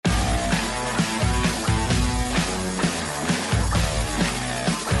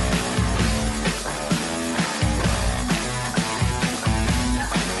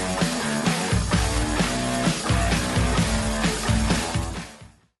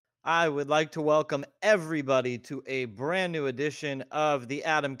I would like to welcome everybody to a brand new edition of The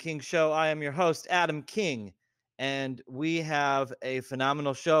Adam King Show. I am your host, Adam King, and we have a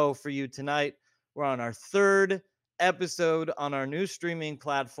phenomenal show for you tonight. We're on our third episode on our new streaming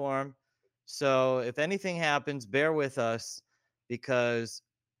platform. So if anything happens, bear with us because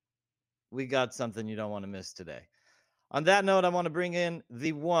we got something you don't want to miss today. On that note, I want to bring in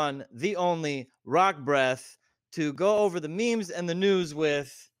the one, the only Rock Breath to go over the memes and the news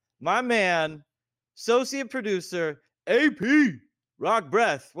with my man, associate producer AP Rock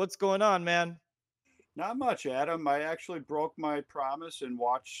Breath. What's going on, man? Not much, Adam. I actually broke my promise and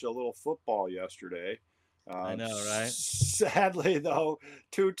watched a little football yesterday. I know, right? Sadly, though,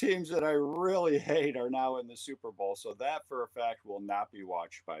 two teams that I really hate are now in the Super Bowl, so that for a fact will not be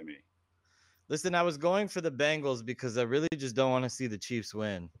watched by me. Listen, I was going for the Bengals because I really just don't want to see the Chiefs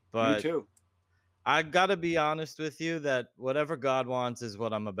win. Me But too. I got to be honest with you that whatever God wants is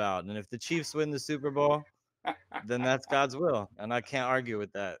what I'm about. And if the Chiefs win the Super Bowl, then that's God's will. And I can't argue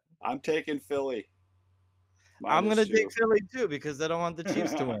with that. I'm taking Philly I'm gonna take -2. Philly too because I don't want the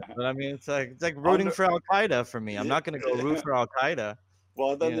Chiefs to win. But I mean, it's like rooting Under, for Al Qaeda for me. I'm yeah, not gonna go root for Al Qaeda.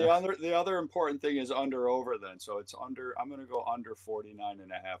 well, then You know, the other important thing is under over then. So it's under. I'm going to go under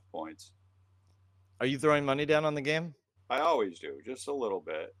 49.5 points. are you throwing money down on the game? I always do, just a little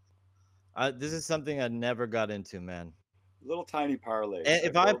bit. This is something I never got into, man. Little tiny parlays. I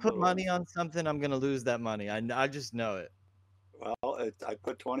If I build put little money ones. on something, I'm gonna lose that money. I just know it. Well, I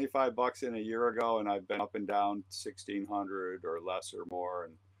put 25 bucks in a year ago, and I've been up and down 1,600 or less or more,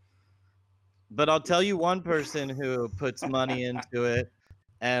 and But I'll tell it's you one person who puts money into it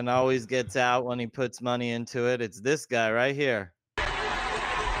and always gets out when he puts money into it. It's this guy right here.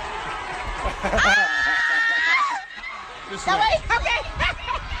 just No, went wait, okay.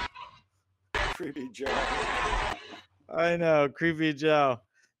 creepy Joe. I know, creepy Joe.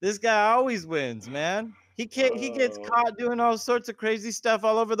 This guy always wins, man. He gets Oh, caught doing all sorts of crazy stuff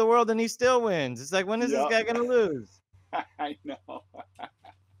all over the world and he still wins. It's like, when is this yep. guy gonna lose? I know.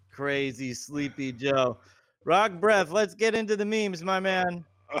 Crazy sleepy Joe. Rock Breath, let's get into the memes, my man.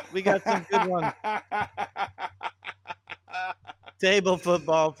 We got some good ones. Table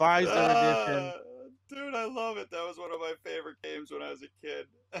football, Pfizer edition. Ah, dude, I love it. That was one of my favorite games when I was a kid.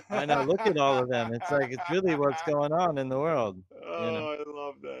 I know, look at all of them. It's like it's really what's going on in the world, you know. Oh, I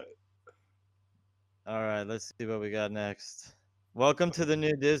love that. All right, let's see what we got next. Welcome to the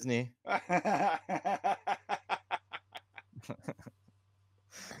new Disney. I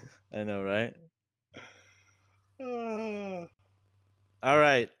know, right? Ah, All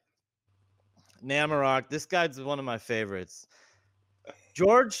right. Namarok, this guy's one of my favorites.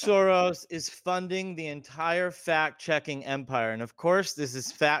 George Soros is funding the entire fact-checking empire. And of course, this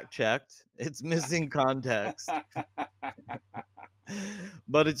is fact-checked. It's missing context.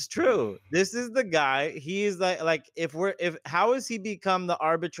 But it's true. This is the guy. He's like if how has he become the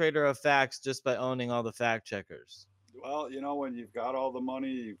arbitrator of facts just by owning all the fact checkers? well, when you've got all the money,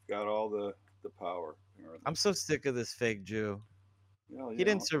 you've got all the power. I'm so sick of this fake Jew. You He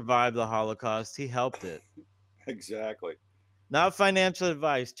didn't know, survive the Holocaust. He helped it. exactly. Not financial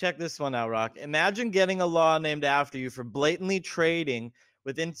advice. Check this one out, Rock. Imagine getting a law named after you for blatantly trading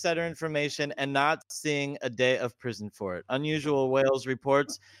with insider information and not seeing a day of prison for it. Unusual Wales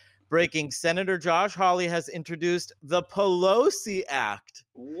reports breaking Senator Josh Hawley has introduced the Pelosi Act,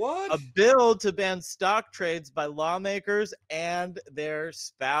 What? a bill to ban stock trades by lawmakers and their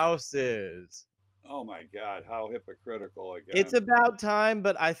spouses. Oh my God! How hypocritical It's again. about time,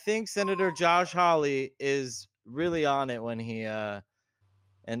 but I think Senator Josh Hawley is really on it when he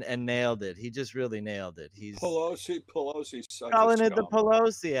and nailed it. He just really nailed it. He's Pelosi's such a calling it the scum.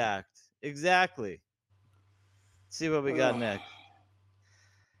 Pelosi Act. Exactly. Let's see what we got next.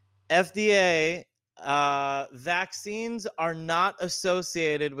 FDA vaccines are not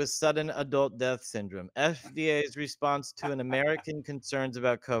associated with sudden adult death syndrome. FDA's response to an American concerns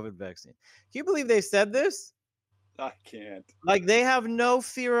about COVID vaccine. Can you believe they said this? I can't. Like they have no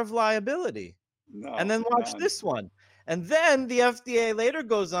fear of liability. And No, then watch none. this one. And then the FDA later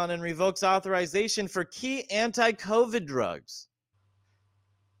goes on and revokes authorization for key anti-COVID drugs.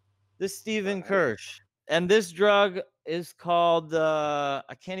 This Stephen Kirsch. And this drug is called I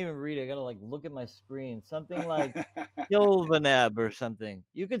can't even read it. I gotta look at my screen. Something like Hilvanab or something.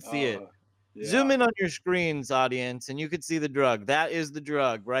 You could see it. Yeah. Zoom in on your screens, audience, and you could see the drug. That is the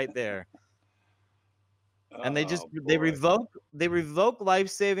drug right there. And they revoke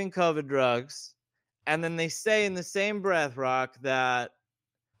life-saving COVID drugs, and then they say in the same breath, Rock, that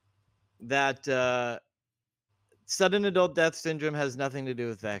sudden adult death syndrome has nothing to do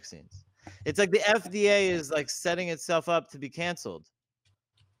with vaccines. It's like the FDA is like setting itself up to be canceled.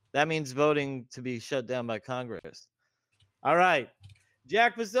 That means voting to be shut down by Congress. All right.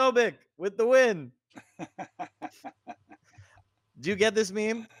 Jack Posobiec with the win. Do you get this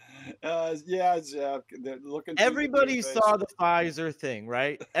meme? Yeah, looking through the Everybody toothpaste. saw the Pfizer thing,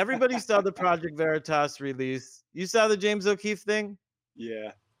 right? Everybody saw the Project Veritas release. You saw the James O'Keefe thing?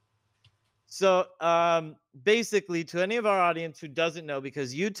 Yeah. So basically, to any of our audience who doesn't know,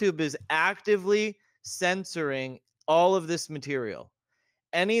 because YouTube is actively censoring all of this material,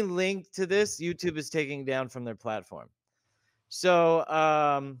 any link to this, YouTube is taking down from their platform. So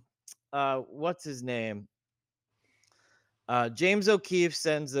what's his name? James O'Keefe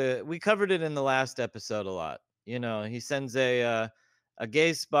sends we covered it in the last episode a lot. You know, he sends a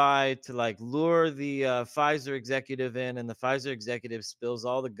gay spy to like lure the Pfizer executive in, and the Pfizer executive spills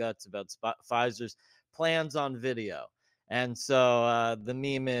all the guts about Pfizer's plans on video. And so the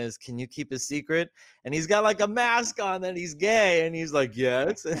meme is, can you keep a secret? And he's got like a mask on that he's gay, and he's like,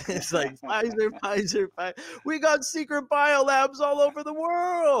 yes. And it's like, Pfizer, we got secret biolabs all over the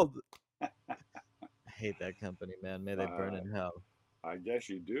world. I hate that company, man. May they burn in hell. I guess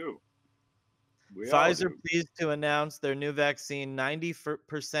you do. Pfizer pleased to announce their new vaccine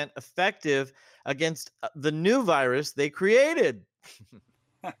 90% effective against the new virus they created.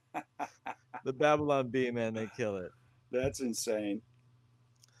 The Babylon Bee, man, they kill it. That's insane.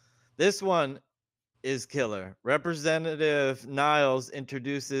 This one is killer. Representative Niles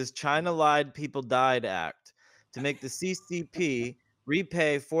introduces China Lied People Died Act to make the CCP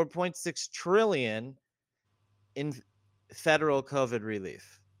repay $4.6 trillion in federal COVID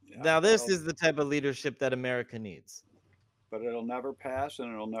relief. Yeah, now, this is the type of leadership that America needs. But it'll never pass,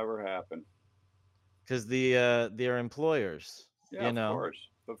 and it'll never happen. Because their employers, yeah, you know.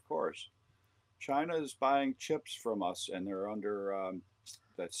 Of course. China is buying chips from us, and they're under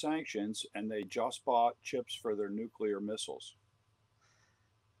that sanctions, and they just bought chips for their nuclear missiles.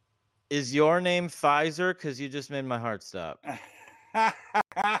 Is your name Pfizer? Because you just made my heart stop.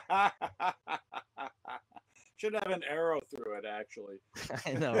 Should have an arrow through it, actually.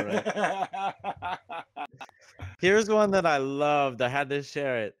 I know, right? Here's one that I loved. I had to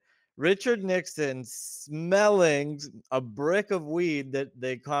share it. Richard Nixon smelling a brick of weed that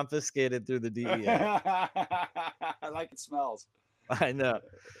they confiscated through the DEA. I like it smells. I know.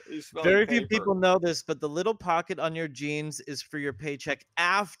 Very few people know this, but the little pocket on your jeans is for your paycheck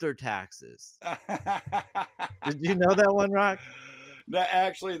after taxes. Did you know that one, Rock?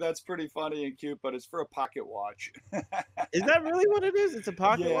 Actually, that's pretty funny and cute, but it's for a pocket watch. Is that really what it is? It's a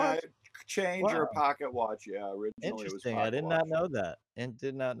pocket watch? Change or pocket watch. Yeah, originally interesting. It was I did not know that. And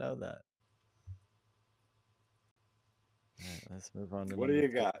did not know that. All right, let's move on to what do you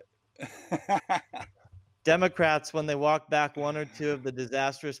got? Democrats, when they walk back one or two of the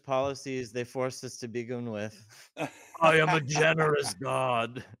disastrous policies they forced us to begin with. I am a generous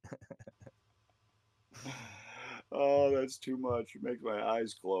God. Oh, that's too much. It makes my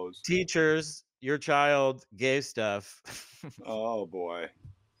eyes close. Teachers, your child, gay stuff. Oh, boy.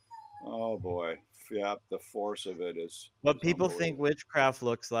 Oh, boy. Yeah, the force of it is. What people think witchcraft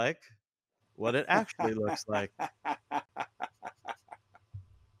looks like, what it actually looks like.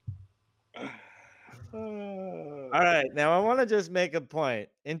 All right. Now, I want to just make a point.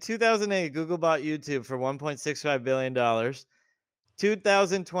 In 2008, Google bought YouTube for $1.65 billion.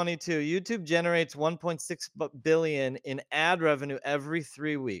 2022, YouTube generates $1.6 billion in ad revenue every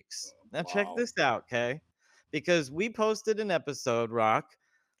 3 weeks. Now, check this out, okay? Because we posted an episode, Rock,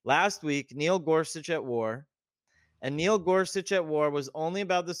 last week, Neil Gorsuch at War. And Neil Gorsuch at War was only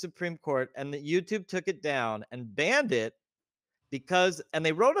about the Supreme Court, and that YouTube took it down and banned it and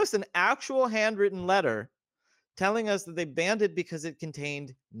they wrote us an actual handwritten letter telling us that they banned it because it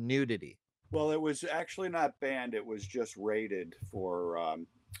contained nudity. Well, it was actually not banned. It was just rated for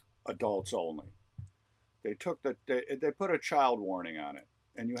adults only. They took they put a child warning on it,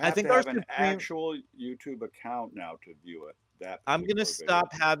 and you have to have an actual YouTube account now to view it. I'm going to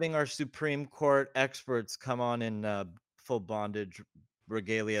stop having our Supreme Court experts come on in full bondage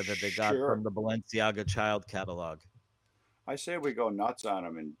regalia that they got from the Balenciaga child catalog. I say we go nuts on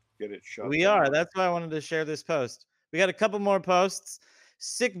them and get it shut down. We are. That's why I wanted to share this post. We got a couple more posts.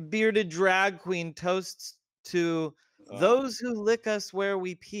 Sick bearded drag queen toasts to those who lick us where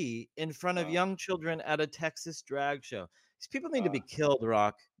we pee in front of young children at a Texas drag show. These people need to be killed,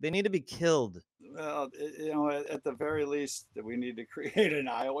 Rock. They need to be killed. Well, you know, at the very least, we need to create an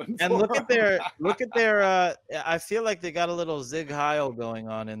island. And look at their. I feel like they got a little Zig Heil going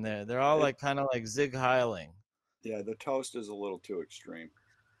on in there. They're all like kind of like Zig Heiling. Yeah, the toast is a little too extreme.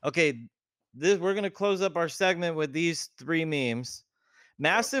 Okay, we're gonna close up our segment with these 3 memes.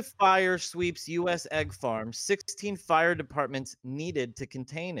 Massive fire sweeps U.S. egg farm. 16 fire departments needed to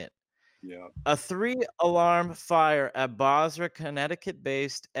contain it. Yeah. A 3-alarm fire at Basra,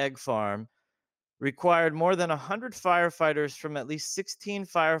 Connecticut-based egg farm required more than 100 firefighters from at least 16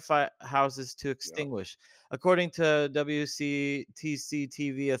 firehouses to Yep. extinguish. According to WCTC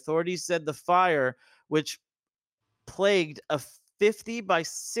TV, authorities said the fire, which plagued a 50 by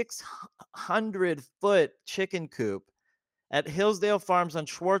 600 foot chicken coop at Hillsdale Farms on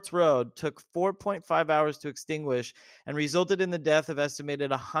Schwartz Road, took 4.5 hours to extinguish and resulted in the death of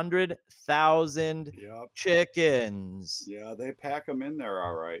estimated 100,000 Yep. chickens. Yeah, they pack them in there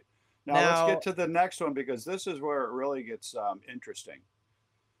all right. Now let's Now, get to the next one, because this is where it really gets interesting,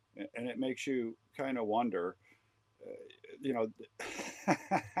 and it makes you kind of wonder, you know.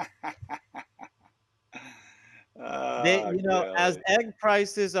 as Golly. egg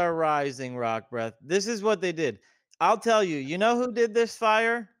prices are rising, Rock Breath, this is what they did. I'll tell you, you know who did this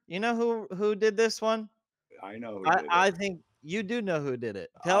fire? You know who did this one? I know who I, did it. I think you do know who did it.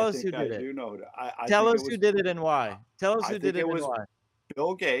 Tell I us who think I did it. do know. I Tell think it us who was. did it and why. Tell us I who did think it it and was why.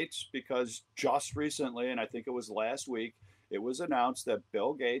 Bill Gates, because just recently, and I think it was last week, it was announced that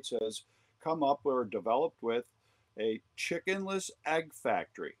Bill Gates has come up or developed with a chickenless egg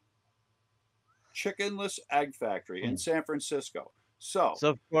factory. Chickenless egg factory in Hmm. San Francisco. So, So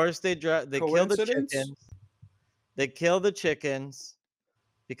of course they kill the coincidence? chickens. They kill the chickens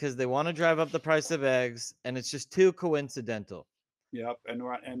because they want to drive up the price of eggs, and it's just too coincidental. Yep. And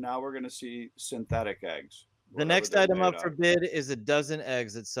now we're going to see synthetic eggs, The whatever next they're item made up for of. bid is a dozen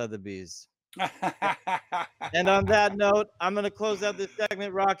eggs at Sotheby's. And on that note, I'm going to close out this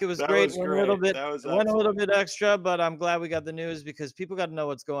segment. Rock, it was That great. was great. That was Went a little excellent. bit extra, but I'm glad we got the news because people got to know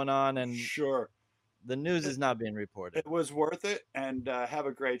what's going on, and Sure. the news It, is not being reported. it was worth it. And have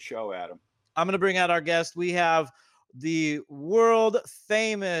a great show, Adam. I'm going to bring out our guest. We have the world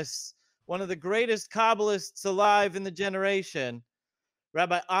famous, one of the greatest Kabbalists alive in the generation,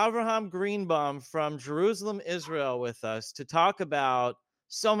 Rabbi Avraham Greenbaum from Jerusalem, Israel, with us to talk about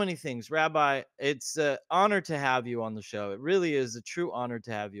so many things. Rabbi, it's an honor to have you on the show. It really is a true honor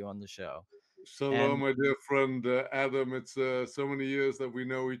to have you on the show. Shalom, my dear friend Adam. It's so many years that we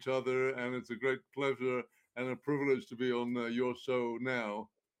know each other, and it's a great pleasure and a privilege to be on your show now.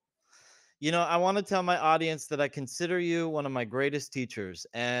 You know, I want to tell my audience that I consider you one of my greatest teachers.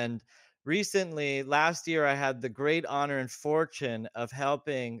 And recently, last year, I had the great honor and fortune of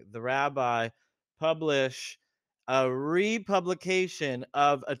helping the rabbi publish a republication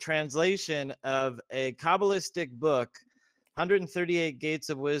of a translation of a Kabbalistic book, 138 Gates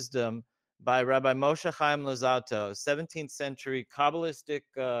of Wisdom, by Rabbi Moshe Chaim Luzzatto, 17th century Kabbalistic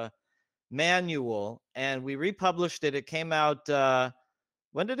manual. And we republished it. It came out.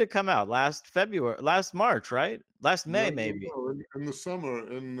 When did it come out? Last March, right? Last May, maybe. No, in the summer,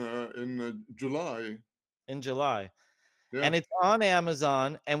 in July. In July. Yeah. And it's on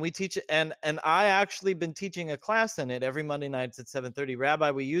Amazon, and we teach it. And I actually been teaching a class in it every Monday nights at 7:30.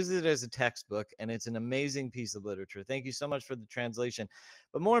 Rabbi, we use it as a textbook, and it's an amazing piece of literature. Thank you so much for the translation.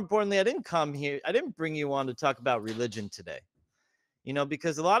 But more importantly, I didn't bring you on to talk about religion today. You know,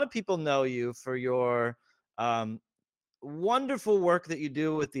 because a lot of people know you for your wonderful work that you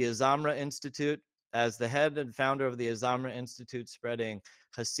do with the Azamra Institute as the head and founder of the Azamra Institute, spreading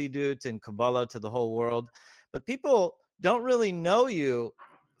Hasidut and Kabbalah to the whole world. But people don't really know you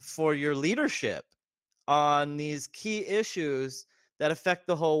for your leadership on these key issues that affect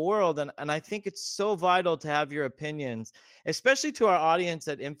the whole world. And I think it's so vital to have your opinions, especially to our audience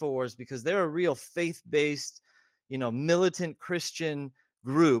at InfoWars, because they're a real faith-based, militant Christian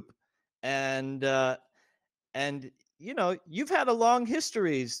group. And you've had a long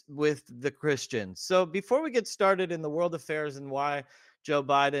histories with the Christians. So before we get started in the world affairs and why Joe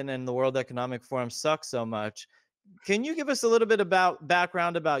Biden and the World Economic Forum suck so much, can you give us a little bit about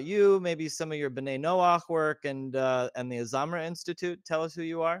background about you, maybe some of your B'nai Noach work and the Azamra Institute? Tell us who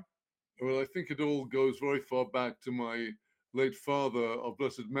you are. Well, I think it all goes very far back to my late father of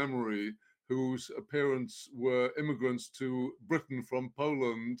blessed memory, whose parents were immigrants to Britain from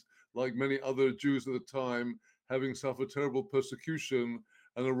Poland, like many other Jews at the time, having suffered terrible persecution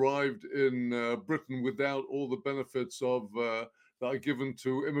and arrived in Britain without all the benefits of that are given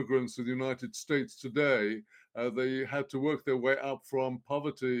to immigrants in the United States today. They had to work their way up from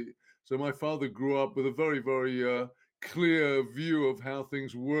poverty. So my father grew up with a very, very clear view of how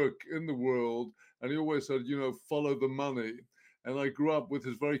things work in the world. And he always said, follow the money. And I grew up with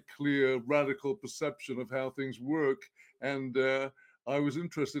his very clear, radical perception of how things work. And I was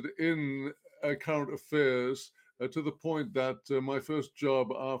interested in current affairs to the point that my first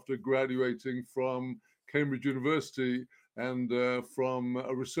job after graduating from Cambridge University and from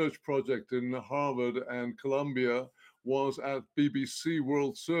a research project in Harvard and Columbia, was at BBC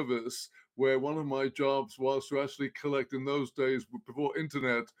World Service, where one of my jobs was to actually collect, in those days before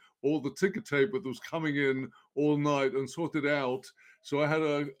internet, all the ticker tape that was coming in all night and sort it out. So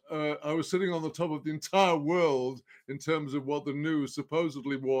I was sitting on the top of the entire world in terms of what the news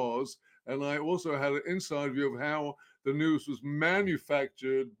supposedly was. And I also had an inside view of how the news was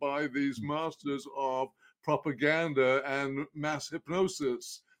manufactured by these masters of propaganda and mass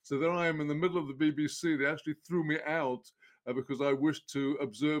hypnosis. So there I am in the middle of the BBC. They actually threw me out because I wished to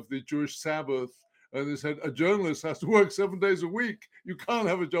observe the Jewish Sabbath. And they said, a journalist has to work 7 days a week. You can't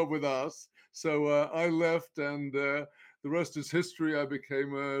have a job with us. So I left, and the rest is history. I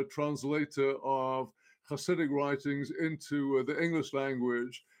became a translator of Hasidic writings into the English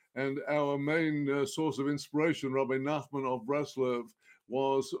language. And our main source of inspiration, Rabbi Nachman of Breslov,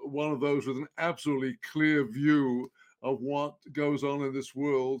 was one of those with an absolutely clear view of what goes on in this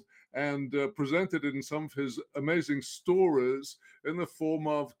world, and presented it in some of his amazing stories in the form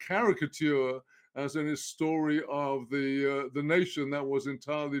of caricature, as in his story of the nation that was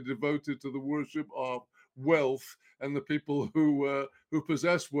entirely devoted to the worship of wealth and the people who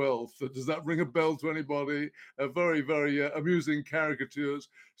possess wealth. Does that ring a bell to anybody? Very, very amusing caricatures.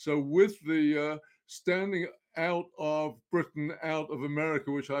 So with the standing out of Britain, out of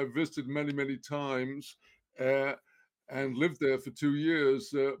America, which I visited many, many times, and lived there for 2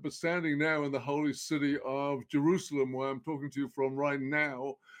 years, but standing now in the holy city of Jerusalem, where I'm talking to you from right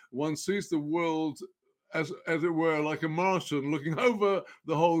now, one sees the world as it were, like a Martian looking over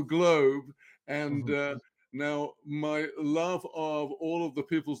the whole globe. And now my love of all of the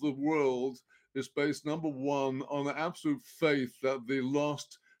peoples of the world is based, number one, on the absolute faith that the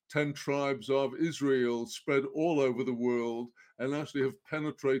lost 10 tribes of Israel spread all over the world and actually have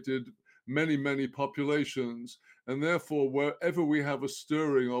penetrated many, many populations. And therefore, wherever we have a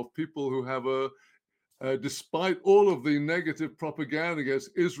stirring of people who have despite all of the negative propaganda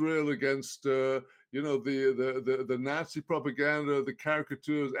against Israel, against the Nazi propaganda, the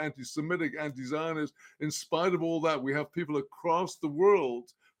caricatures, anti-Semitic, anti-Zionist, in spite of all that, we have people across the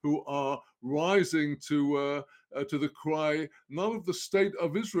world who are rising to the cry, not of the state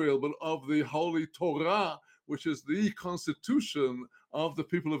of Israel, but of the Holy Torah, which is the constitution of the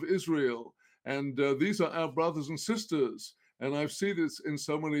people of Israel. And these are our brothers and sisters. And I've seen this in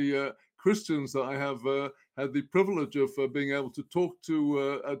so many Christians that I have had the privilege of being able to talk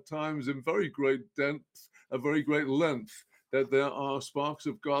to at times in very great depth, a very great length, that there are sparks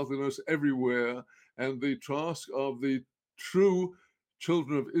of godliness everywhere. And the task of the true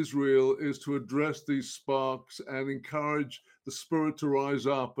children of Israel is to address these sparks and encourage the spirit to rise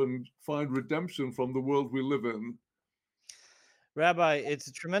up and find redemption from the world we live in. Rabbi, it's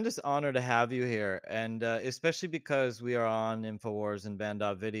a tremendous honor to have you here, and especially because we are on InfoWars and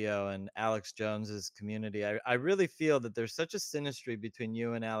Band.video and Alex Jones's community. I really feel that there's such a synastry between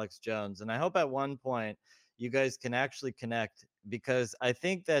you and Alex Jones, and I hope at one point you guys can actually connect, because I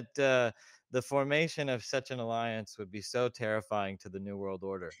think that the formation of such an alliance would be so terrifying to the New World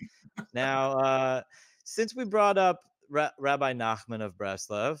Order. Now, since we brought up Rabbi Nachman of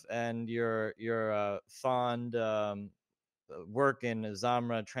Breslov and your fond work in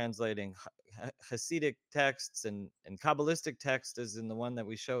Zamra translating Hasidic texts and Kabbalistic texts, as in the one that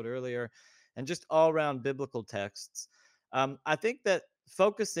we showed earlier, and just all around biblical texts. I think that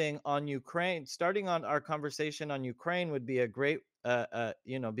focusing on Ukraine, starting on our conversation on Ukraine, would be a great,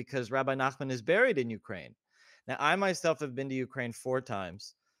 because Rabbi Nachman is buried in Ukraine. Now, I myself have been to Ukraine 4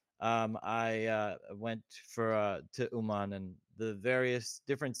 times. I went to Uman and the various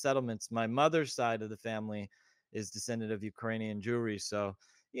different settlements. My mother's side of the family is descendant of Ukrainian Jewry. So,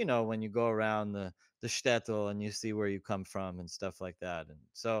 when you go around the shtetl and you see where you come from and stuff like that. And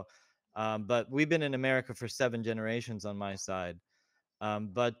so, but we've been in America for 7 generations on my side.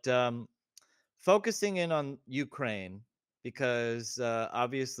 But focusing in on Ukraine, because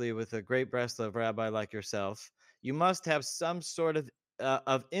obviously with a great Breslov rabbi like yourself, you must have some sort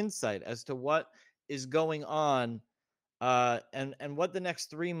of insight as to what is going on and what the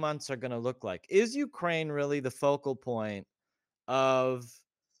next 3 months are going to look like. Is Ukraine really the focal point of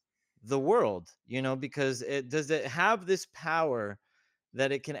the world? Because does it have this power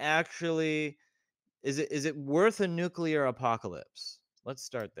that it can actually, is it worth a nuclear apocalypse? Let's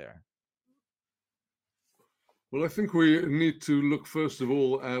start there. Well, I think we need to look first of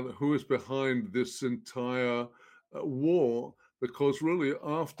all at who is behind this entire war, because really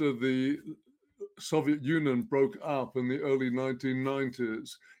after the Soviet Union broke up in the early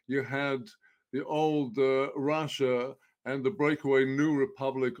 1990s, you had the old Russia and the breakaway new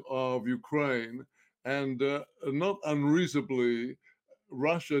republic of Ukraine. And not unreasonably,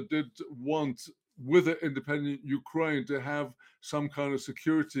 Russia did want, with an independent Ukraine, to have some kind of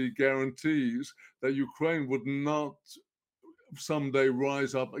security guarantees that Ukraine would not someday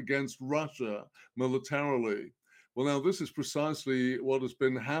rise up against Russia militarily. Well, now, this is precisely what has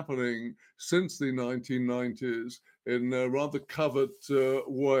been happening since the 1990s in rather covert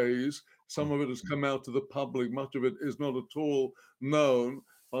ways. Some of it has come out to the public, much of it is not at all known,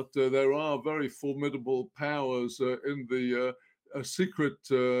 but there are very formidable powers in the secret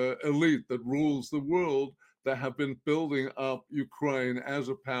elite that rules the world that have been building up Ukraine as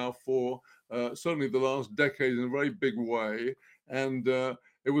a power for certainly the last decade in a very big way. And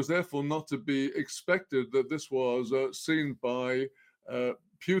it was therefore not to be expected that this was seen by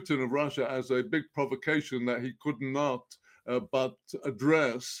Putin of Russia as a big provocation that he could not but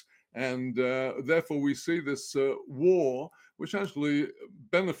address. And therefore, we see this war, which actually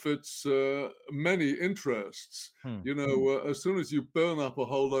benefits many interests. You know, as soon as you burn up a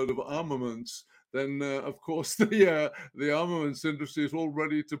whole load of armaments, then of course the armaments industry is all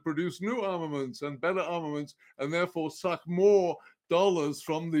ready to produce new armaments and better armaments, and therefore suck more dollars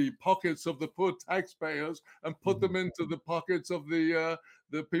from the pockets of the poor taxpayers and put them into the pockets of the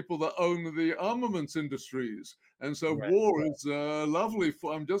people that own the armaments industries. And so war is lovely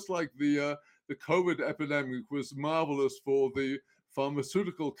for. I'm just like the COVID epidemic was marvelous for the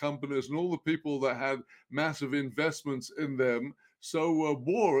pharmaceutical companies and all the people that had massive investments in them. So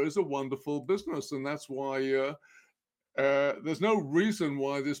war is a wonderful business, and that's why there's no reason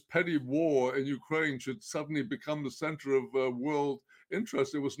why this petty war in Ukraine should suddenly become the center of world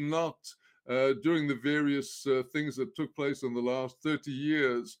interest. It was not during the various things that took place in the last 30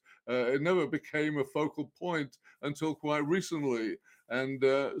 years. It never became a focal point until quite recently. And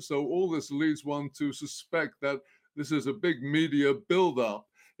so all this leads one to suspect that this is a big media buildup.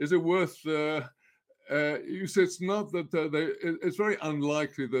 Is it worth... you say it's not that it's very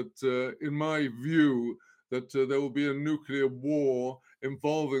unlikely that, in my view, that there will be a nuclear war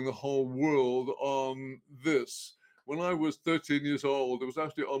involving the whole world on this. When I was 13 years old, it was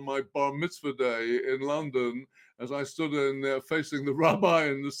actually on my bar mitzvah day in London, as I stood in there facing the rabbi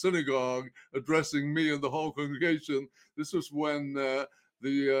in the synagogue, addressing me and the whole congregation. This was when the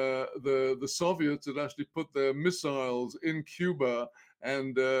Soviets had actually put their missiles in Cuba,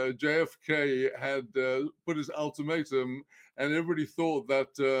 and JFK had put his ultimatum, and everybody thought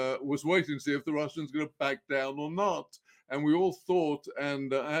that was waiting to see if the Russians were going to back down or not. And we all thought,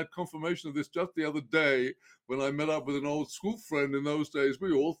 and I had confirmation of this just the other day when I met up with an old school friend in those days.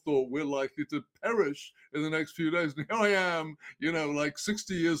 We all thought we're likely to perish in the next few days. And here I am, you know, like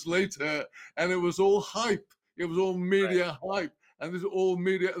 60 years later, and it was all hype. It was all media hype. And this is all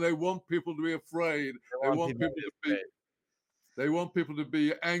media. They want people to be afraid. They want people to be afraid. They want people to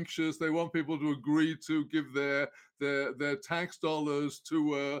be anxious. They want people to agree to give their tax dollars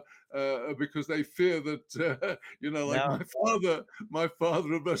to because they fear that you know, like my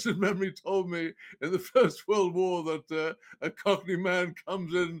father of blessed memory told me in the First World War that a Cockney man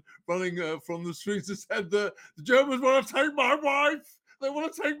comes in running from the streets and said the Germans want to take my wife. They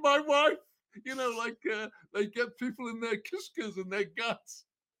want to take my wife. You know, like they get people in their kiskers and their guts.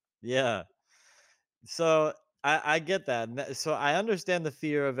 Yeah. So I get that. So I understand the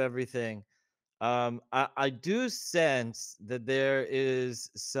fear of everything. I do sense that there is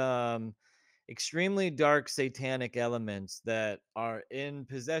some extremely dark satanic elements that are in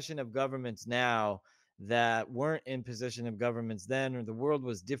possession of governments now that weren't in possession of governments then, or the world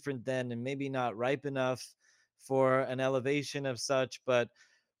was different then and maybe not ripe enough for an elevation of such. But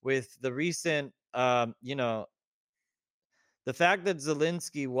with the recent, you know, the fact that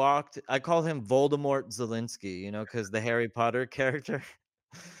Zelensky walked, I call him Voldemort Zelensky, you know, because the Harry Potter character,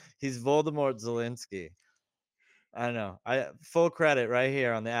 he's Voldemort Zelensky. I don't know. Full credit right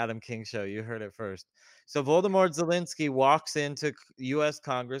here on the Adam King Show. You heard it first. So Voldemort Zelensky walks into U.S.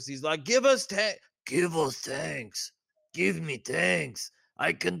 Congress. He's like, give us tanks. Give me tanks.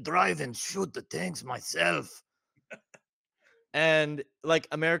 I can drive and shoot the tanks myself. And like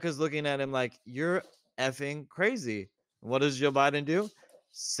America's looking at him like, you're effing crazy. What does Joe Biden do?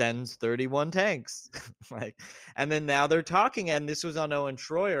 Sends 31 tanks. Like, and then now they're talking, and this was on Owen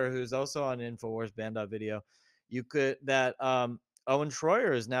Schroyer, who's also on Infowars Band video. You could that Owen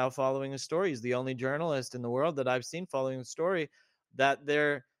Schroyer is now following a story. He's the only journalist in the world that I've seen following the story that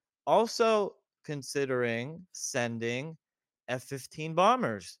they're also considering sending F-15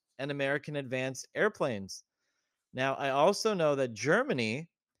 bombers and American advanced airplanes. Now, I also know that Germany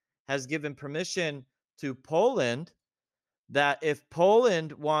has given permission to Poland that if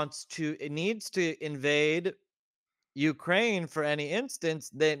Poland needs to invade Ukraine for any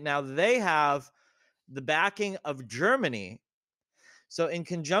instance, now they have the backing of Germany. So, in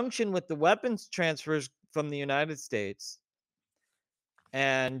conjunction with the weapons transfers from the United States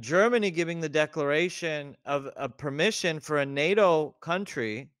and Germany giving the declaration of permission for a NATO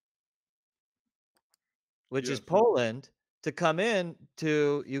country, which is Yes. Poland, to come in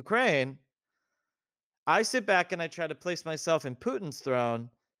to Ukraine, I sit back and I try to place myself in Putin's throne,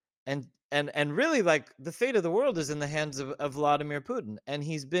 and really, like, the fate of the world is in the hands of Vladimir Putin, and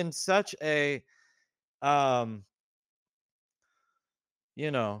he's been such a um you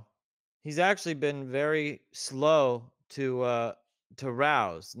know, he's actually been very slow to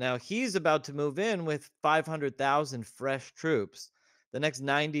rouse. Now he's about to move in with 500,000 fresh troops. The next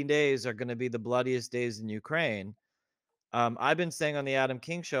 90 days are going to be the bloodiest days in Ukraine. I've been saying on the Adam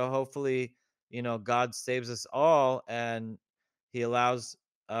King show, hopefully, God saves us all and he allows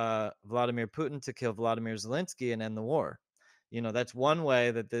Vladimir Putin to kill Vladimir Zelensky and end the war. That's one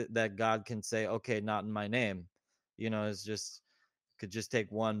way that God can say, okay, not in my name. Is just could just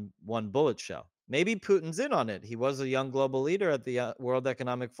take one bullet shell. Maybe Putin's in on it. He was a young global leader at the World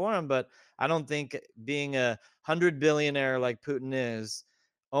Economic Forum, but I don't think being a 100 billionaire like Putin is,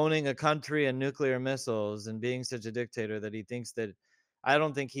 owning a country and nuclear missiles and being such a dictator that he thinks that I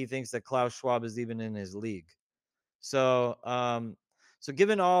don't think he thinks that Klaus Schwab is even in his league. So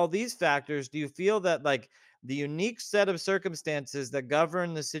given all these factors, do you feel that, like, the unique set of circumstances that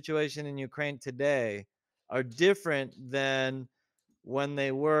govern the situation in Ukraine today are different than when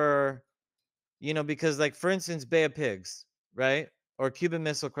they were, because, like, for instance, Bay of Pigs, right? Or Cuban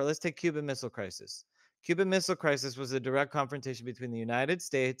Missile Crisis. Let's take Cuban Missile Crisis. Cuban Missile Crisis was a direct confrontation between the United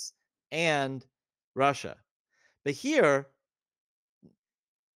States and Russia. But here,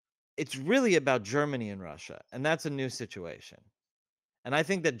 it's really about Germany and Russia, and that's a new situation. And I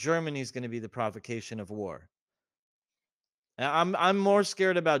think that Germany is going to be the provocation of war. And I'm more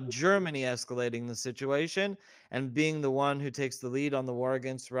scared about Germany escalating the situation and being the one who takes the lead on the war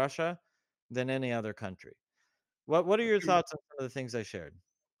against Russia than any other country. What are I your think thoughts on some of the things I shared?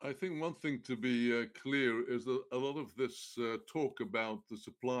 I think one thing to be clear is that a lot of this talk about the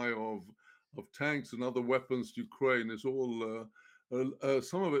supply of tanks and other weapons to Ukraine is all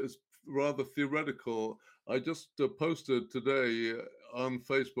some of it is rather theoretical. I just posted today on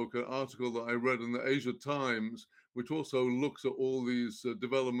Facebook an article that I read in the Asia Times, which also looks at all these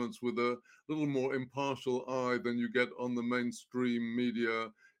developments with a little more impartial eye than you get on the mainstream media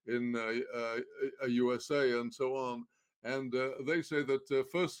in USA and so on. And they say that,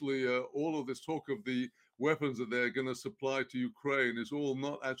 firstly, all of this talk of the weapons that they're going to supply to Ukraine is all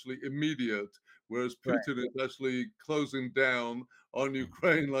not actually immediate, whereas Right. Putin is actually closing down on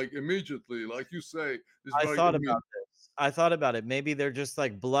Ukraine, like, immediately. Like you say, it's I very thought immediate. about this. I thought about it. Maybe they're just,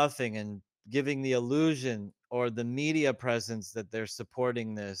 like, bluffing and giving the illusion or the media presence that they're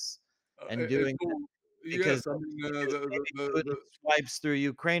supporting this and It's doing all, because yes, I mean, because maybe Putin swipes through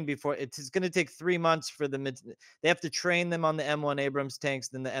Ukraine before it's gonna take 3 months for them. They have to train them on the M1 Abrams tanks,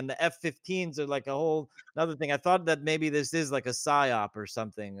 then the F-15s are like a whole another thing. I thought that maybe this is like a psyop or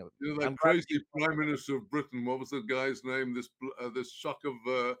something. that I'm glad crazy Prime Minister of Britain. What was the guy's name? This shock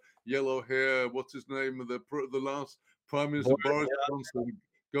of yellow hair. What's his name? The last Prime Minister, Boris Johnson,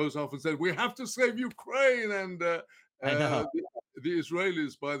 goes off and said, "We have to save Ukraine." And I know. the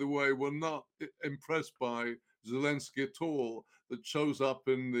Israelis, by the way, were not impressed by Zelensky at all. That shows up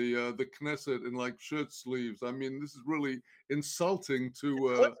in the Knesset in, like, shirt sleeves. I mean, this is really insulting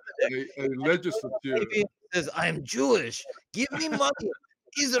to a legislature. Maybe he says, "I'm Jewish. Give me money.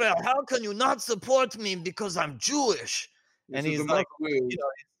 Israel, how can you not support me because I'm Jewish?" He And says the he's like, muscle is he's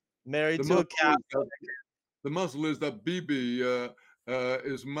married the to a muscle is Catholic. that the muscle is that Bibi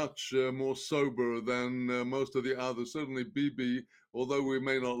is much more sober than most of the others. Certainly, Bibi, although we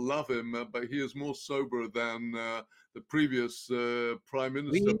may not love him, but he is more sober than the previous prime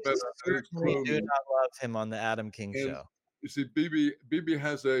minister, We Ben's certainly do crony. not love him on the Adam King And show. you see, Bibi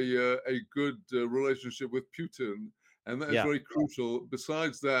has a good relationship with Putin, and that is Yeah, very crucial.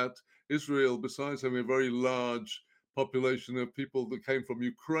 Besides that, Israel, besides having a very large population of people that came from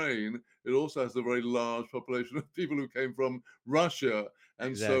Ukraine, it also has a very large population of people who came from Russia,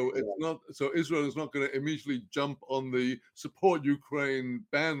 and so exactly. it's not so Israel is not going to immediately jump on the support Ukraine Yeah.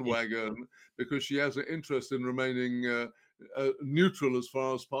 bandwagon because she has an interest in remaining neutral as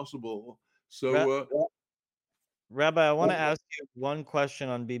far as possible. Ra- So. Rabbi, I want to ask you one question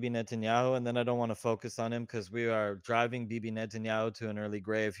on Bibi Netanyahu, and then I don't want to focus on him because we are driving Bibi Netanyahu to an early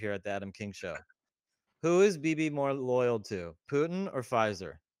grave here at the Adam King show. Who is Bibi more loyal to, Putin or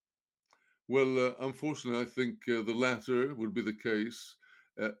Pfizer? Well, unfortunately, I think the latter would be the case.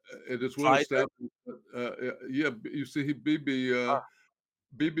 It is well Pfizer? established. Yeah, you see, Bibi.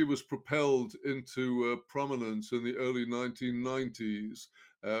 Bibi was propelled into prominence in the early 1990s,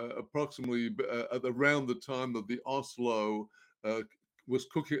 approximately at around the time that the Oslo was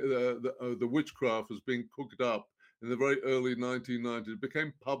cooking, the witchcraft was being cooked up in the very early 1990s. It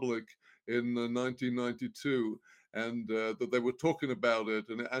became public in 1992, and that they were talking about it,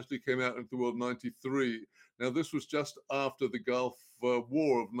 and it actually came out into the world 93. Now, this was just after the Gulf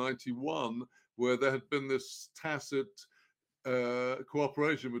War of 91, where there had been this tacit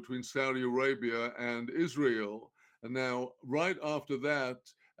cooperation between Saudi Arabia and Israel. And now, right after that,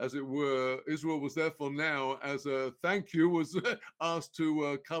 as it were, Israel was therefore now, as a thank you, was asked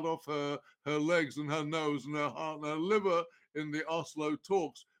to cut off her legs and her nose and her heart and her liver in the Oslo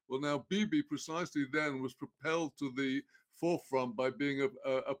talks. Well, now Bibi precisely then was propelled to the forefront by being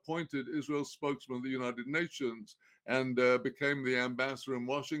appointed Israel's spokesman of the United Nations, and became the ambassador in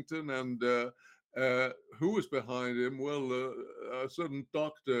Washington. And who was behind him? Well, a certain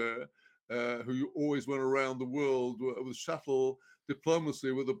doctor who always went around the world with shuttle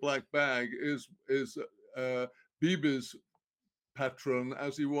diplomacy with a black bag, is Bibi's patron,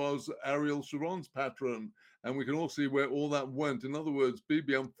 as he was Ariel Sharon's patron. And we can all see where all that went. In other words,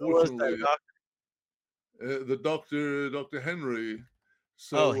 Bibi, unfortunately, the doctor, Dr. Henry.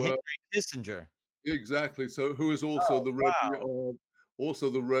 So, Henry Kissinger. Exactly. So, who is also the Rebbe of, also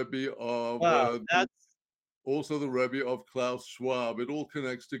the Rebbe of Klaus Schwab. It all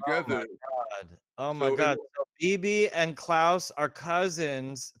connects together. Oh my God. So Bibi and Klaus are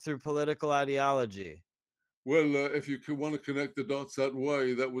cousins through political ideology. Well, if you want to connect the dots that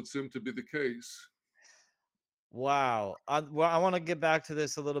way, that would seem to be the case. Wow. Well, I want to get back to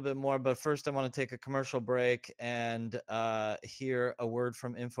this a little bit more, but first I want to take a commercial break and hear a word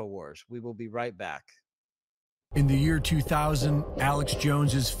from InfoWars. We will be right back. In the year 2000, Alex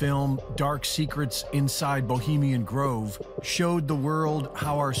Jones's film Dark Secrets Inside Bohemian Grove showed the world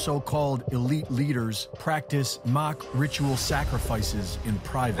how our so-called elite leaders practice mock ritual sacrifices in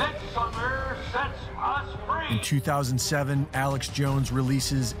private. This summer sets us free. In 2007, Alex Jones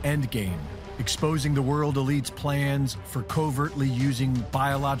releases Endgame, exposing the world elite's plans for covertly using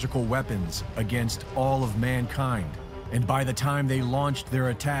biological weapons against all of mankind. And by the time they launched their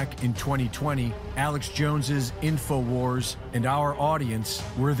attack in 2020, Alex Jones's InfoWars and our audience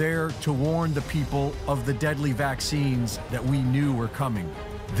were there to warn the people of the deadly vaccines that we knew were coming.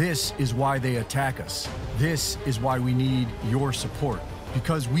 This is why they attack us. This is why we need your support.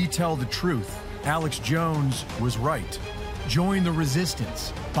 Because we tell the truth. Alex Jones was right. Join the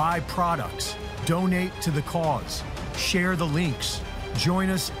resistance. Buy products. Donate to the cause. Share the links. Join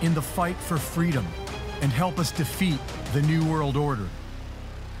us in the fight for freedom. And help us defeat the New World Order.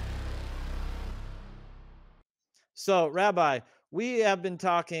 So, Rabbi, we have been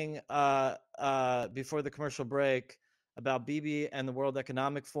talking before the commercial break about Bibi and the World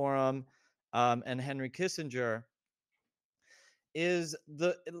Economic Forum and Henry Kissinger. Is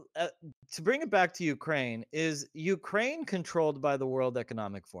to bring it back to Ukraine, is Ukraine controlled by the World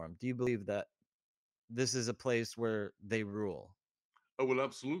Economic Forum? Do you believe that this is a place where they rule? Oh, well,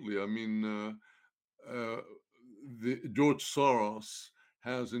 absolutely. I mean, George Soros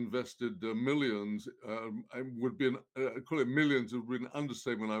has invested millions. Would be call it millions. Would be an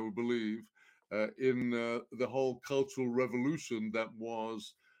understatement, I would believe, in the whole cultural revolution that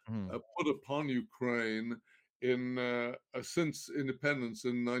was put upon Ukraine in since independence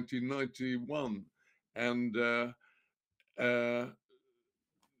in 1991, and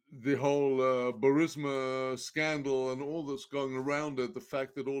the whole Burisma scandal and all that's going around it, the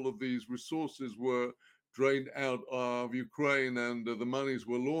fact that all of these resources were drained out of Ukraine and the monies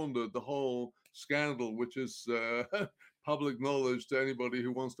were laundered, the whole scandal, which is public knowledge to anybody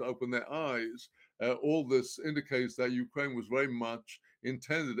who wants to open their eyes, all this indicates that Ukraine was very much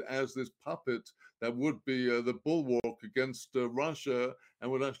intended as this puppet that would be the bulwark against Russia and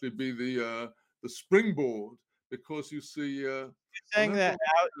would actually be the springboard, because you see... You're saying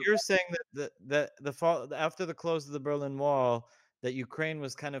that the fall after the close of the Berlin Wall, that Ukraine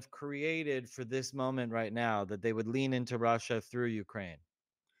was kind of created for this moment right now, that they would lean into Russia through Ukraine.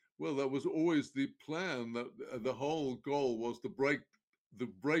 Well, that was always the plan. That the whole goal was the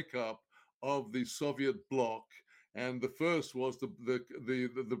breakup of the Soviet bloc, and the first was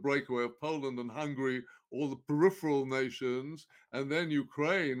the breakaway of Poland and Hungary, all the peripheral nations, and then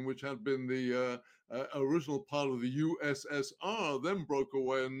Ukraine, which had been the original part of the USSR, then broke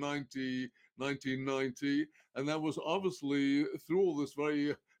away in 1990, and that was obviously through all this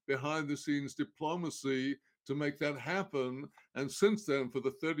very behind-the-scenes diplomacy to make that happen. And since then, for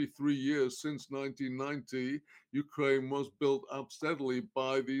the 33 years since 1990, Ukraine was built up steadily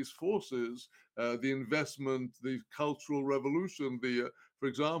by these forces, the investment, the cultural revolution, the For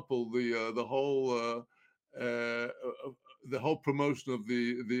example, the whole promotion of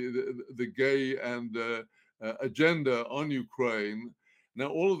the gay and agenda on Ukraine. Now,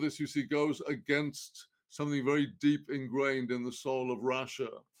 all of this, you see, goes against something very deep ingrained in the soul of Russia.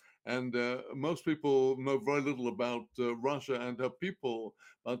 And most people know very little about Russia and her people.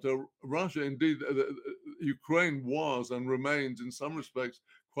 But Russia, indeed, Ukraine was and remains in some respects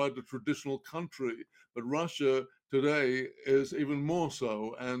quite a traditional country. But Russia today is even more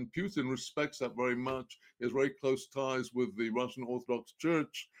so. And Putin respects that very much. He has very close ties with the Russian Orthodox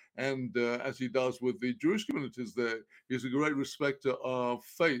Church. And as he does with the Jewish communities there, he's a great respecter of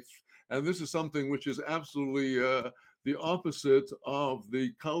faith. And this is something which is absolutely the opposite of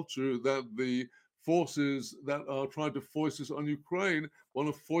the culture that the forces that are trying to force us on Ukraine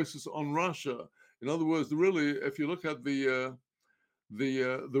want to force us on Russia. In other words, really, if you look at the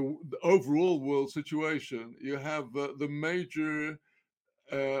overall world situation, you have the major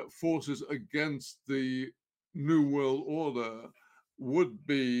forces against the New World Order would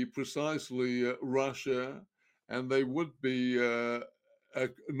be precisely Russia, and they would be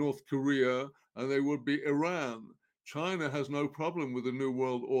North Korea, and they would be Iran. China has no problem with the New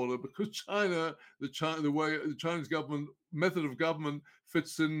World Order because the way the Chinese government method of government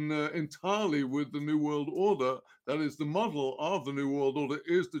fits in entirely with the New World Order. That is, the model of the New World Order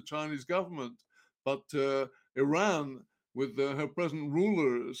is the Chinese government. But Iran, with her present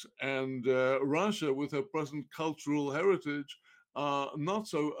rulers, and Russia, with her present cultural heritage, are not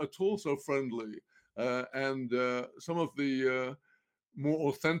so at all so friendly. And some of the more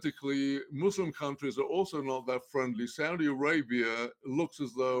authentically Muslim countries are also not that friendly. Saudi Arabia looks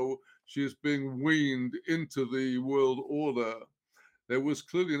as though she is being weaned into the world order. There was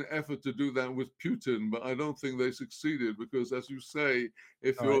clearly an effort to do that with Putin, but I don't think they succeeded because, as you say,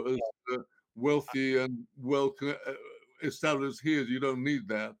 if you're as wealthy and well established as he is, you don't need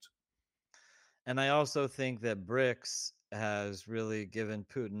that. And I also think that BRICS has really given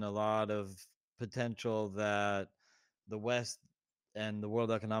Putin a lot of potential that the West and the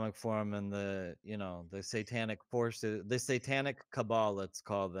World Economic Forum and the satanic forces, the satanic cabal, let's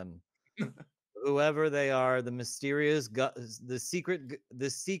call them, whoever they are, the mysterious, the secret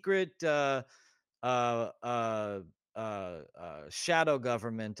shadow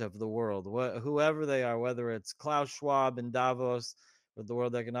government of the world, whoever they are, whether it's Klaus Schwab in Davos or the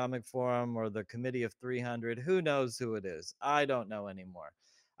World Economic Forum or the Committee of 300, who knows who it is? I don't know anymore.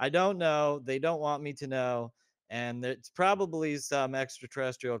 I don't know. They don't want me to know. And it's probably some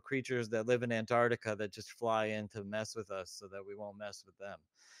extraterrestrial creatures that live in Antarctica that just fly in to mess with us so that we won't mess with them.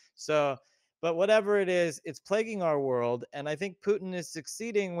 So, but whatever it is, it's plaguing our world. And I think Putin is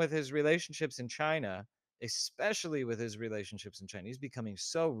succeeding with his relationships in China, especially with his relationships in China. He's becoming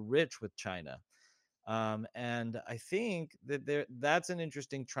so rich with China. And I think that that's an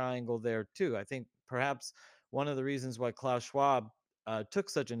interesting triangle there too. I think perhaps one of the reasons why Klaus Schwab took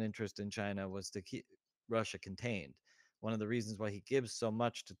such an interest in China was to keep Russia contained. One of the reasons why he gives so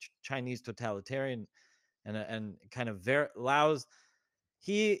much to Chinese totalitarian and kind of allows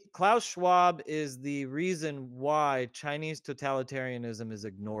Klaus Schwab is the reason why Chinese totalitarianism is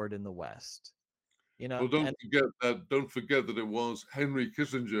ignored in the West. Well, don't forget that it was Henry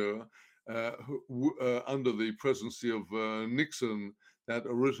Kissinger, under the presidency of Nixon, that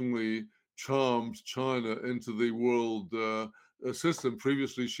originally charmed China into the world system.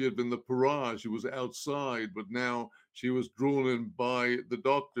 Previously, she had been the pariah; she was outside, but now she was drawn in by the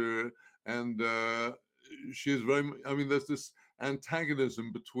doctor, and she is very. I mean, there's this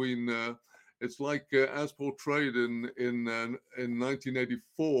antagonism between. It's like as portrayed in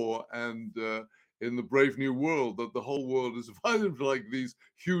 1984 and in the Brave New World, that the whole world is divided into like these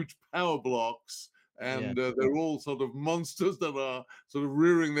huge power blocks, and they're all sort of monsters that are sort of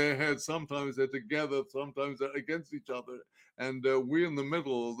rearing their heads. Sometimes they're together, sometimes they're against each other, and we in the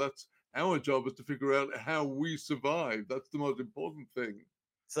middle. That's our job, is to figure out how we survive. That's the most important thing.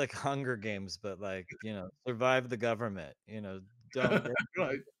 It's like Hunger Games, but like, survive the government, don't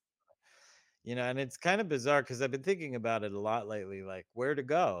right. And it's kind of bizarre because I've been thinking about it a lot lately, like where to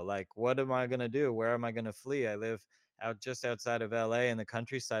go, like what am I going to do? Where am I going to flee? I live just outside of LA in the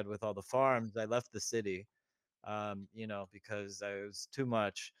countryside with all the farms. I left the city, because I was too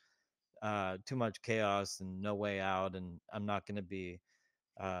much chaos and no way out. And I'm not going to be,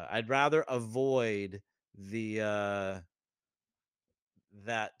 I'd rather avoid the,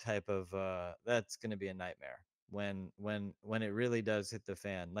 that type of, that's going to be a nightmare when it really does hit the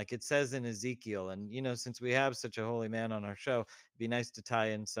fan, like it says in Ezekiel. And since we have such a holy man on our show, it'd be nice to tie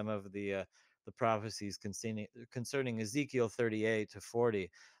in some of the prophecies concerning Ezekiel 38 to 40.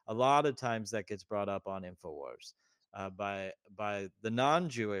 A lot of times that gets brought up on InfoWars. by the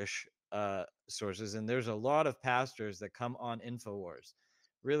non-Jewish sources, and there's a lot of pastors that come on Infowars,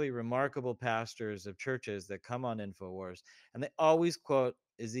 really remarkable pastors of churches that come on Infowars, and they always quote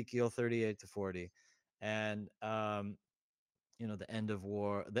Ezekiel 38-40, and the end of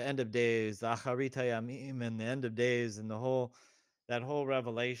war, the end of days, the Acharit Hayamim, and the end of days, and that whole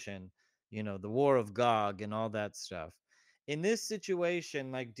revelation, the war of Gog and all that stuff. In this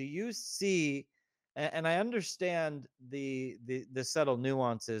situation, like, do you see? And I understand the subtle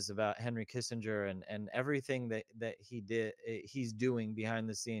nuances about Henry Kissinger and everything that he's doing behind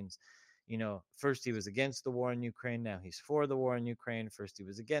the scenes. First he was against the war in Ukraine, now he's for the war in Ukraine. First he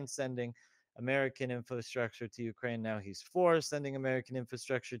was against sending American infrastructure to Ukraine, now he's for sending American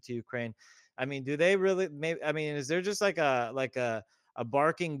infrastructure to Ukraine. I mean, do they really? Maybe, I mean, is there just like a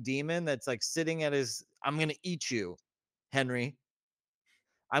barking demon that's like sitting at his? I'm gonna eat you, Henry.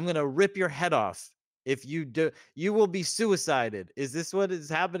 I'm gonna rip your head off. If you do, you will be suicided. Is this what is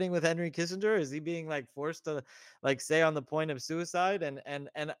happening with Henry Kissinger? Is he being like forced to like stay on the point of suicide? And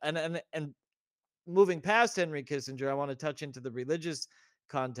moving past Henry Kissinger, I want to touch into the religious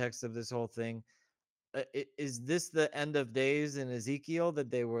context of this whole thing. Is this the end of days in Ezekiel that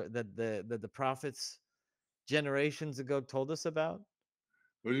the prophets generations ago told us about?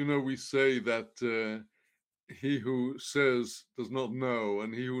 Well, we say that he who says does not know,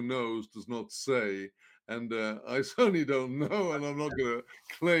 and he who knows does not say. And I certainly don't know, and I'm not going to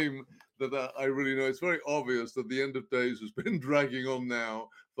claim that I really know. It's very obvious that the end of days has been dragging on now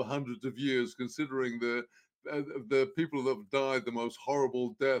for hundreds of years, considering the people that have died the most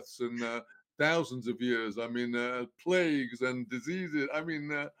horrible deaths in thousands of years. I mean, plagues and diseases. I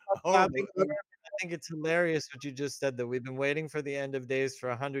mean, horrible. I think it's hilarious what you just said, that we've been waiting for the end of days for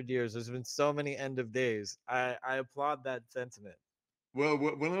 100 years. There's been so many end of days. I applaud that sentiment. Well,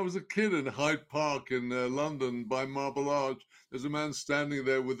 when I was a kid in Hyde Park in London by Marble Arch, there's a man standing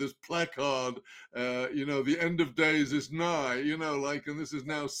there with this placard, the end of days is nigh, and this is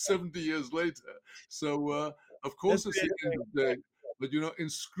now 70 years later. So, of course, it's the end of days. But,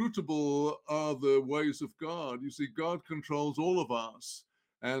 inscrutable are the ways of God. You see, God controls all of us.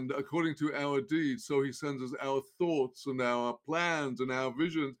 And according to our deeds, so he sends us our thoughts and our plans and our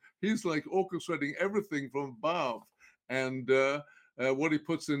visions. He's like orchestrating everything from above. And what he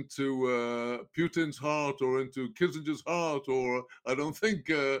puts into Putin's heart or into Kissinger's heart, or I don't think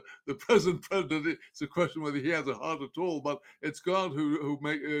the present president, it's a question whether he has a heart at all, but it's God who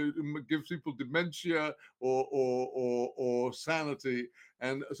gives people dementia or sanity.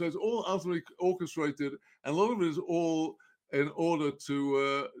 And so it's all utterly orchestrated, and a lot of it is all in order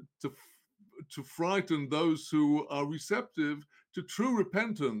to frighten those who are receptive to true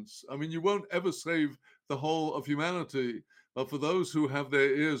repentance. I mean, you won't ever save the whole of humanity, but for those who have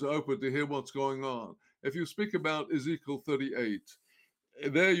their ears open to hear what's going on. If you speak about Ezekiel 38,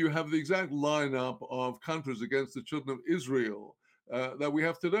 there you have the exact lineup of countries against the children of Israel that we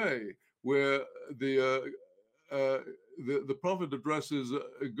have today, where the prophet addresses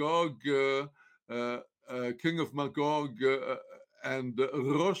Gog, king of Magog, and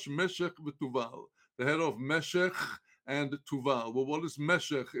Rosh Meshech v'Tuval, the head of Meshech and Tuval. Well, what is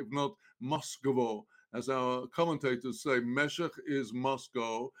Meshech if not Moscow? As our commentators say, Meshech is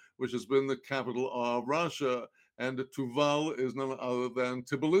Moscow, which has been the capital of Russia, and Tuval is none other than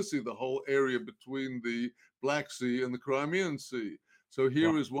Tbilisi, the whole area between the Black Sea and the Crimean Sea. So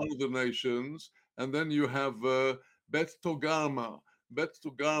here is one of the nations, and then you have Bet Togarma. Bet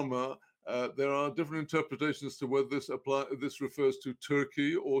Togarma, there are different interpretations to whether this refers to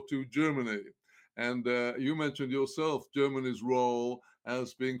Turkey or to Germany. And you mentioned yourself Germany's role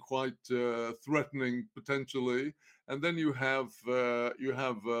as being quite threatening potentially. And then you have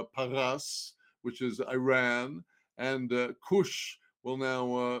Paras, which is Iran, and Kush. Well,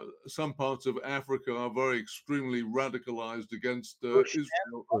 now some parts of Africa are very extremely radicalized against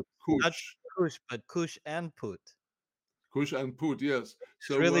Israel. Kush. Not Kush, but Kush and Put. Kush and Put, yes.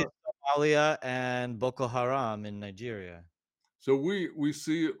 So really Somalia and Boko Haram in Nigeria. So we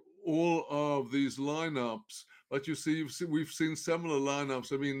see all of these lineups, but you see, we've seen similar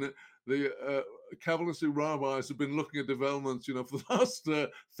lineups. I mean, the Kabbalistic rabbis have been looking at developments, for the last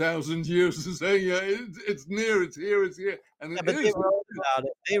 1,000 years and saying, yeah, it's near, it's here, it's here, and it is.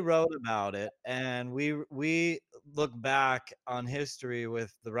 They wrote about it, and we look back on history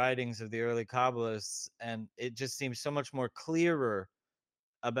with the writings of the early Kabbalists, and it just seems so much more clearer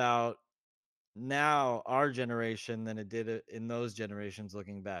about now our generation than it did in those generations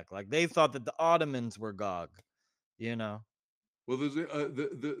looking back. Like they thought that the Ottomans were Gog, Well, there's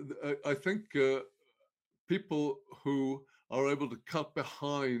I think people who are able to cut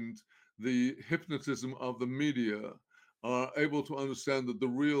behind the hypnotism of the media, are able to understand that the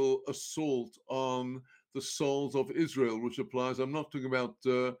real assault on the souls of Israel, which applies, I'm not talking about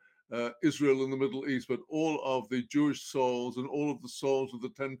Israel in the Middle East, but all of the Jewish souls and all of the souls of the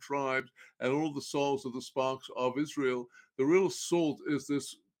 10 tribes and all of the souls of the sparks of Israel. The real assault is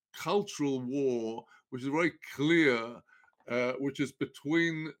this cultural war, which is very clear, which is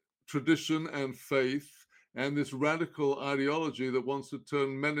between tradition and faith, and this radical ideology that wants to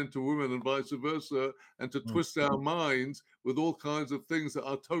turn men into women and vice versa, and to twist our minds with all kinds of things that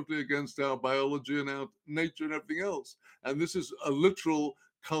are totally against our biology and our nature and everything else. And this is a literal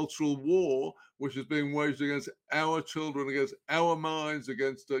cultural war which is being waged against our children, against our minds,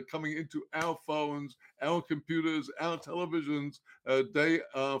 against coming into our phones, our computers, our televisions, day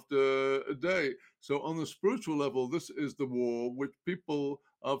after day. So on the spiritual level, this is the war which people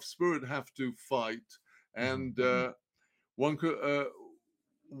of spirit have to fight. And one can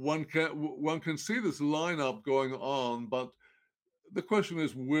see this lineup going on, but the question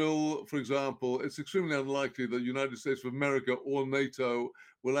is, will, for example, it's extremely unlikely that the United States of America or NATO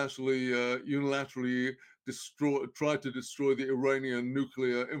will actually unilaterally try to destroy the Iranian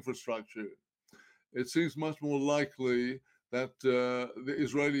nuclear infrastructure. It seems much more likely that the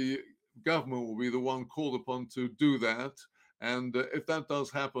Israeli government will be the one called upon to do that. And if that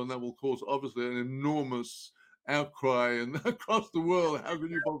does happen, that will cause obviously an enormous outcry and across the world. How can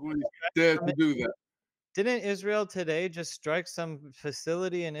you possibly dare to do that? Didn't Israel today just strike some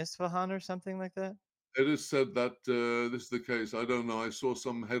facility in Isfahan or something like that? It is said that this is the case. I don't know. I saw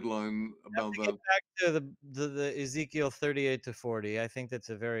some headline about that. Back to the Ezekiel 38 to 40. I think that's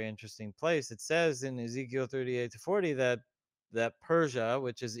a very interesting place. It says in Ezekiel 38 to 40 that Persia,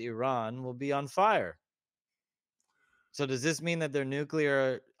 which is Iran, will be on fire. So does this mean that their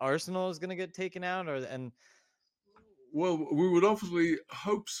nuclear arsenal is going to get taken out, Well, we would obviously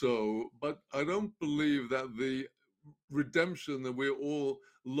hope so, but I don't believe that the redemption that we're all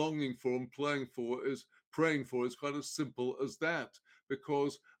longing for and praying for is quite as simple as that.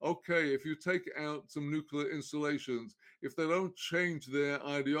 Because, okay, if you take out some nuclear installations, if they don't change their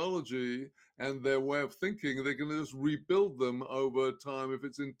ideology and their way of thinking, they're going to just rebuild them over time. If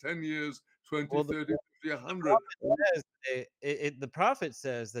it's in 10 years, 20, well, 30, 50, 100. the prophet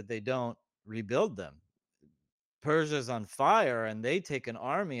says that they don't rebuild them. Persia's on fire, and they take an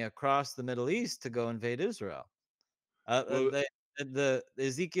army across the Middle East to go invade Israel. Well, The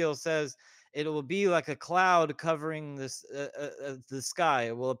Ezekiel says it will be like a cloud covering the sky.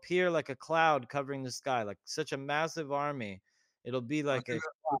 It will appear like a cloud covering the sky, like such a massive army. It'll be I like think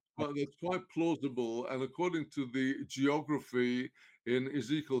that's quite plausible. And according to the geography in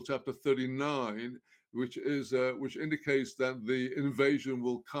Ezekiel chapter 39, which indicates that the invasion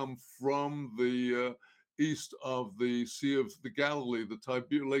will come from the east of the Sea of the Galilee,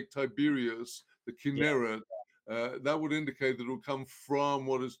 Lake Tiberias, the Kinneret, that would indicate that it will come from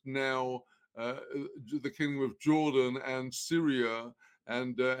what is now the kingdom of Jordan and Syria.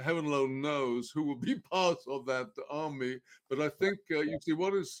 And heaven alone knows who will be part of that army. But I think you see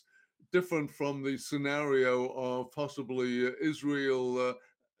what is different from the scenario of possibly Israel,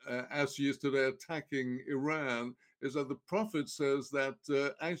 as she is today, attacking Iran, is that the prophet says that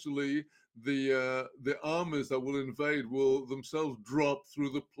actually the armies that will invade will themselves drop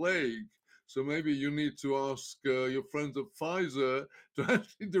through the plague. So maybe you need to ask your friends at Pfizer to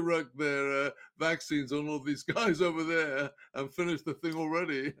actually direct their vaccines on all these guys over there and finish the thing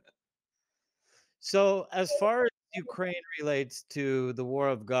already. So, as far as Ukraine relates to the war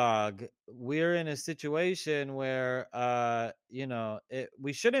of Gog, we're in a situation where,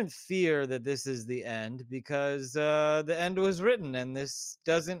 we shouldn't fear that this is the end, because the end was written, and this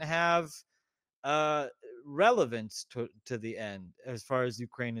doesn't have relevance to the end as far as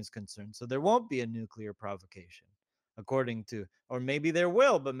Ukraine is concerned. So there won't be a nuclear provocation, according to, or maybe there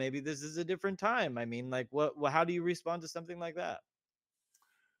will, but maybe this is a different time. I mean, like, how do you respond to something like that?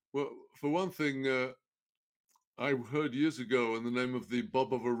 Well, for one thing, I heard years ago in the name of the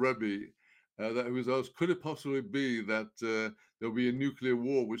Bobova Rebbe that it was asked, could it possibly be that there'll be a nuclear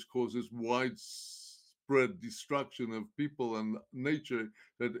war which causes widespread destruction of people and nature?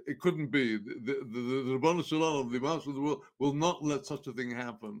 That it couldn't be. The Ribono Shel Olam, the master of the world, will not let such a thing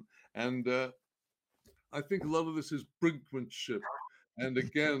happen. And I think a lot of this is brinkmanship. And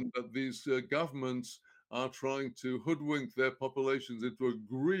again, that these governments are trying to hoodwink their populations into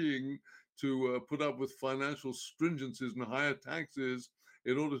agreeing to put up with financial stringencies and higher taxes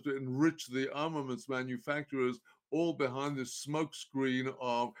in order to enrich the armaments manufacturers, all behind this smokescreen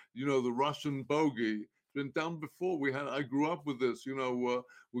of, the Russian bogey. been done before. I grew up with this.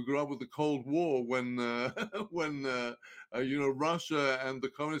 We grew up with the Cold War when when Russia and the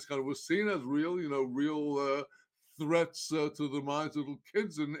communist country was seen as real, real threats to the minds of little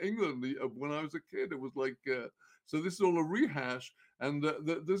kids in England. When I was a kid, it was like so. This is all a rehash, and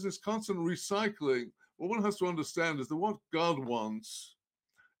there's this constant recycling. What one has to understand is that what God wants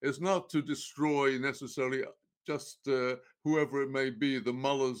is not to destroy necessarily just whoever it may be, the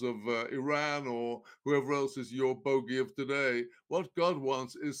mullahs of Iran or whoever else is your bogey of today. What God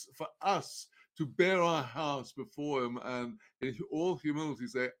wants is for us to bare our hearts before him and in all humility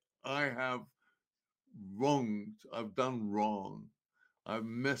say, I have wronged, I've done wrong, I've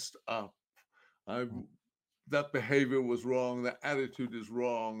messed up, that behavior was wrong, that attitude is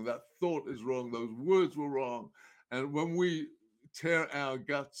wrong, that thought is wrong, those words were wrong. And when we tear our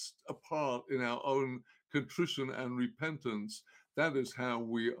guts apart in our own contrition and repentance, that is how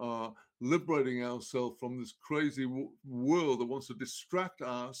we are liberating ourselves from this crazy world that wants to distract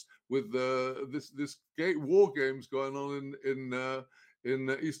us with this war games going on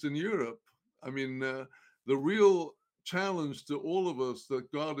in Eastern Europe. I mean, the real challenge to all of us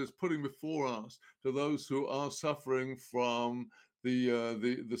that God is putting before us, to those who are suffering from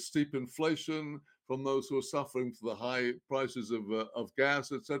the steep inflation, from those who are suffering for the high prices of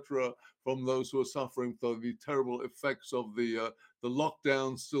gas, etc., from those who are suffering for the terrible effects of the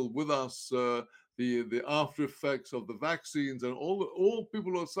lockdown still with us, the after effects of the vaccines, and all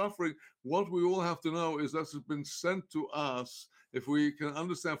people who are suffering. What we all have to know is that has been sent to us. If we can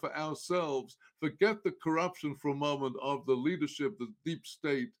understand for ourselves, forget the corruption for a moment of the leadership, the deep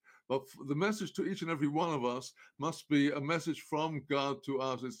state, but the message to each and every one of us must be a message from God to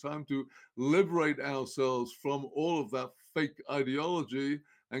us. It's time to liberate ourselves from all of that fake ideology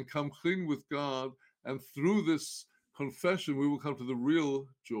and come clean with God. And through this confession, we will come to the real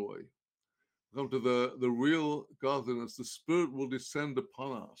joy, come to the real godliness. The Spirit will descend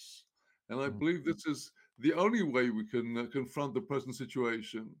upon us. And I believe this is the only way we can confront the present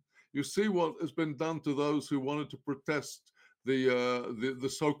situation. You see what has been done to those who wanted to protest the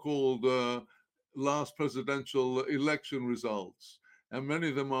so-called last presidential election results, and many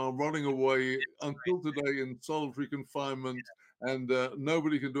of them are running away until today in solitary confinement, and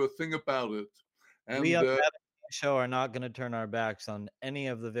nobody can do a thing about it. And we on the show are not going to turn our backs on any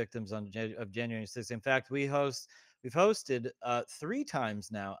of the victims of January 6th. In fact, we've hosted 3 times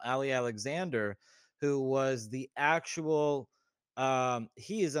now Ali Alexander, who was the actual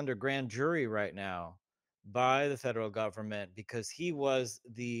he is under grand jury right now by the federal government because he was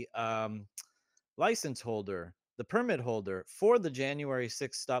the license holder, the permit holder for the January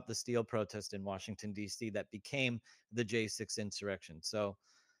 6th Stop the Steal protest in Washington, D.C. that became the J6 insurrection. So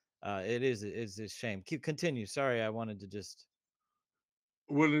it is a shame. Continue. Sorry, I wanted to just.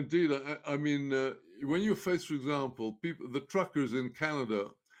 Well, indeed. I mean, when you face, for example, the truckers in Canada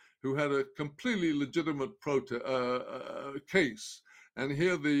who had a completely legitimate case, and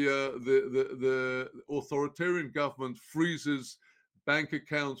here the authoritarian government freezes bank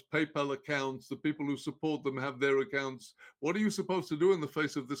accounts, PayPal accounts, the people who support them have their accounts. What are you supposed to do in the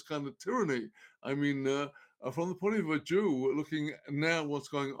face of this kind of tyranny? I mean, from the point of view of a Jew, looking now what's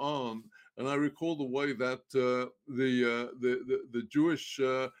going on, and I recall the way that the Jewish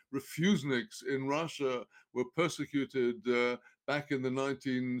refuseniks in Russia were persecuted back in the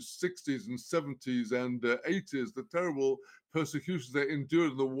 1960s and 70s and 80s, the terrible persecutions they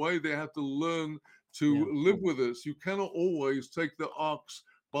endured, the way they had to learn to live with this. You cannot always take the ox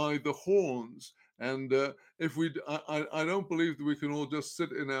by the horns. And if I don't believe that we can all just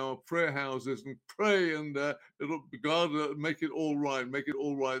sit in our prayer houses and pray and it'll God make it all right, make it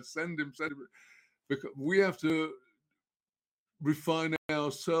all right. Send him. Because we have to refine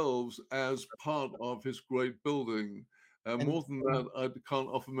ourselves as part of his great building. More than that, I can't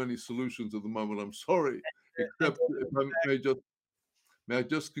offer many solutions at the moment. I'm sorry, except if I may I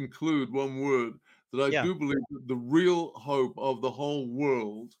just conclude one word that I do believe that the real hope of the whole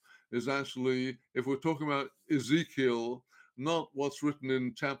world is actually, if we're talking about Ezekiel, not what's written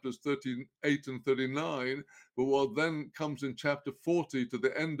in chapters 38 and 39, but what then comes in chapter 40 to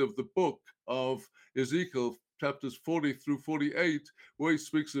the end of the book of Ezekiel, chapters 40 through 48, where he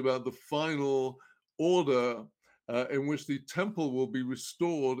speaks about the final order in which the temple will be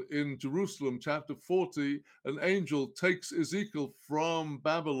restored in Jerusalem. Chapter 40, an angel takes Ezekiel from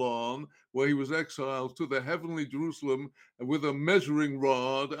Babylon, where he was exiled, to the heavenly Jerusalem with a measuring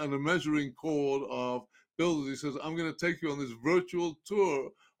rod and a measuring cord of builders. He says, I'm going to take you on this virtual tour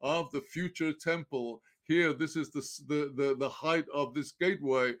of the future temple. Here, this is the height of this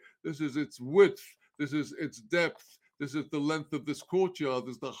gateway. This is its width. This is its depth. this is the length of this courtyard,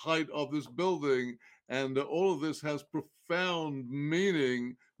 this is the height of this building. And all of this has profound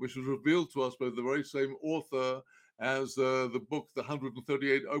meaning, which was revealed to us by the very same author as the book, The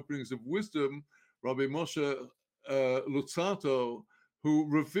 138 Openings of Wisdom, Rabbi Moshe Luzzatto, who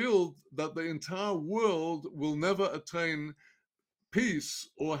revealed that the entire world will never attain peace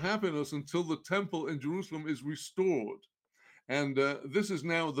or happiness until the temple in Jerusalem is restored. And this is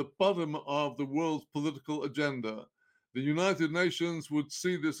now the bottom of the world's political agenda. The United Nations would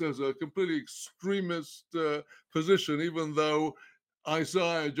see this as a completely extremist position, even though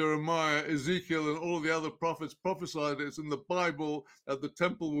Isaiah, Jeremiah, Ezekiel, and all the other prophets prophesied it's in the Bible that the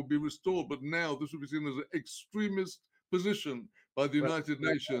temple will be restored. But now this would be seen as an extremist position by the United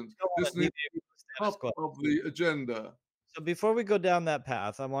Nations. This needs to be top of the agenda. So before we go down that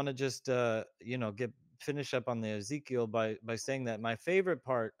path, I want to just finish up on the Ezekiel by saying that my favorite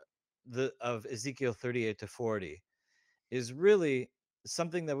part of Ezekiel 38 to 40 is really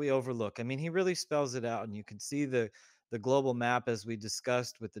something that we overlook. I mean, he really spells it out, and you can see the global map as we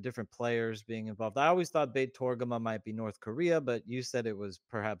discussed with the different players being involved. I always thought Beit Torgama might be North Korea, but you said it was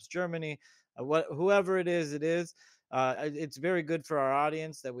perhaps Germany. Whoever it is, it is. It's very good for our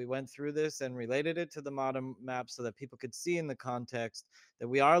audience that we went through this and related it to the modern map so that people could see in the context that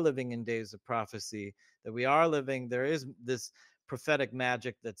we are living in days of prophecy, that we are living, there is this prophetic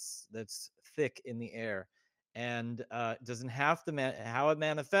magic that's thick in the air. And it doesn't have to, how it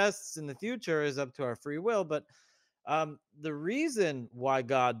manifests in the future is up to our free will. But the reason why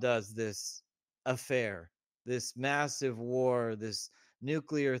God does this affair, this massive war, this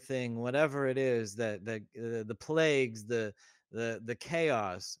nuclear thing, whatever it is, that the plagues, the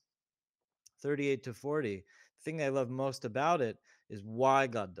chaos, 38 to 40, the thing I love most about it is why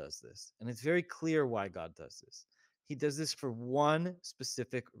God does this. And it's very clear why God does this. He does this for one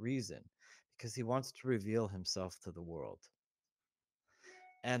specific reason, because he wants to reveal himself to the world.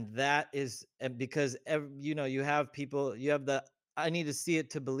 And that is, and because you have people, you have the I need to see it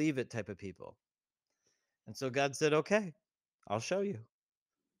to believe it type of people. And so God said, okay, I'll show you.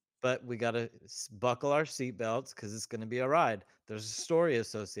 But we got to buckle our seatbelts because it's going to be a ride. There's a story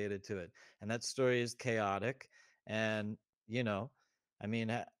associated to it. And that story is chaotic. And, I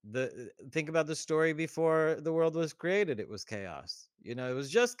mean, think about the story before the world was created. It was chaos. It was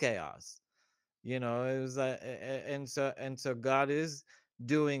just chaos. It was and so God is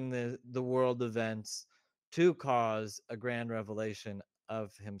doing the world events to cause a grand revelation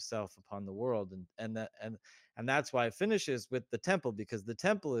of himself upon the world, and that's why it finishes with the temple, because the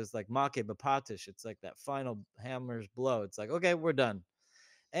temple is like make bapatish. It's like that final hammer's blow. It's like, okay, we're done,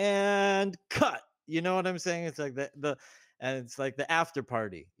 and cut. You know what I'm saying? It's like and it's like the after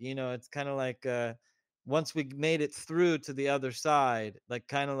party. It's kind of like once we made it through to the other side, like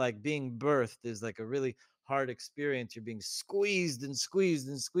kind of like being birthed is like a really hard experience. You're being squeezed and squeezed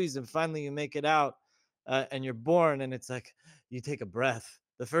and squeezed, and finally you make it out, and you're born, and it's like you take a breath.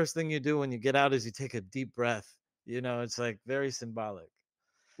 The first thing you do when you get out is you take a deep breath. It's like very symbolic.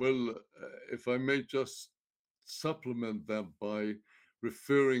 Well, if I may just supplement that by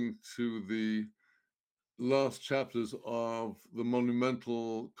referring to the last chapters of the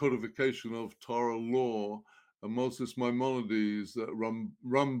monumental codification of Torah law, Moses Maimonides,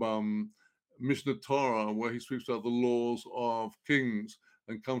 Rambam, Mishnah Torah, where he speaks about the laws of kings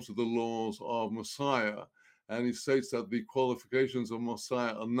and comes to the laws of Messiah. And he states that the qualifications of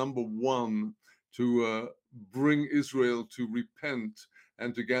Messiah are, number one, to bring Israel to repent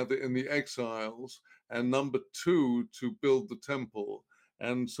and to gather in the exiles, and number two, to build the temple.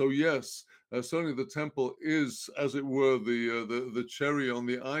 And so, yes, certainly the temple is, as it were, the cherry on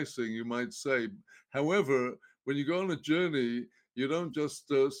the icing, you might say. However, when you go on a journey, you don't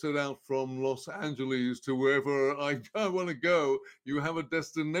just set out from Los Angeles to wherever I want to go. You have a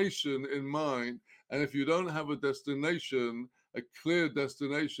destination in mind. And if you don't have a destination, a clear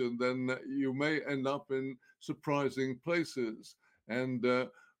destination, then you may end up in surprising places. And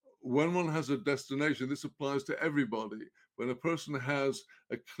when one has a destination, this applies to everybody. When a person has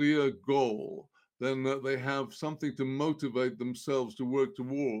a clear goal, then they have something to motivate themselves to work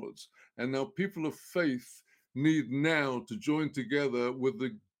towards. And now people of faith need now to join together with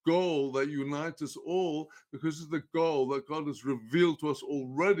the goal that unites us all, because it's the goal that God has revealed to us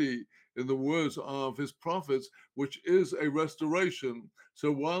already in the words of his prophets, which is a restoration. So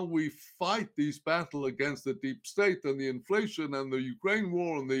while we fight this battle against the deep state and the inflation and the Ukraine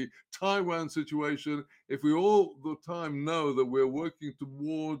war and the Taiwan situation, if we all the time know that we're working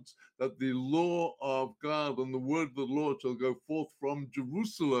towards that the law of God and the word of the Lord shall go forth from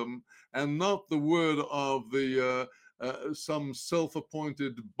Jerusalem, and not the word of the some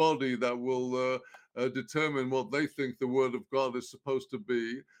self-appointed body that will determine what they think the word of God is supposed to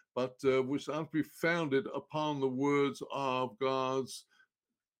be, but which have to be founded upon the words of God's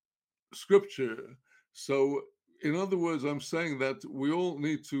scripture. So, in other words, I'm saying that we all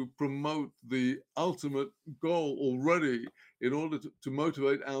need to promote the ultimate goal already in order to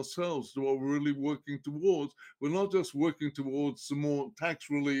motivate ourselves to what we're really working towards. We're not just working towards some more tax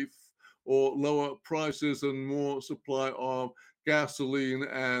relief or lower prices and more supply of gasoline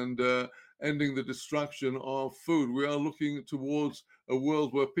and ending the destruction of food. We are looking towards a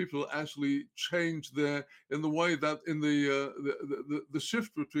world where people actually change in the way that in the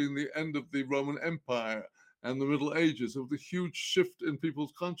shift between the end of the Roman Empire and the Middle Ages, there was a huge shift in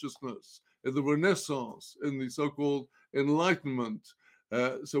people's consciousness, in the Renaissance, in the so-called Enlightenment.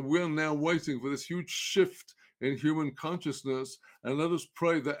 So we're now waiting for this huge shift in human consciousness, and let us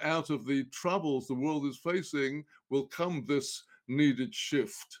pray that out of the troubles the world is facing will come this needed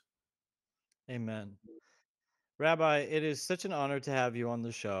shift. Amen. Rabbi, it is such an honor to have you on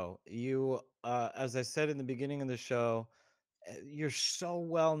the show. You, as I said in the beginning of the show, you're so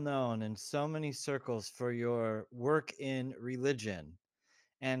well known in so many circles for your work in religion.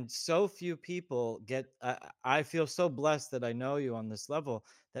 And so few people get, I feel so blessed that I know you on this level,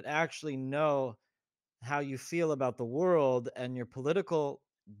 that actually know how you feel about the world and your political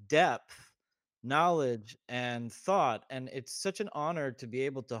depth, knowledge, and thought. And it's such an honor to be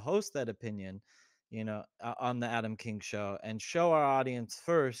able to host that opinion, on the Adam King Show, and show our audience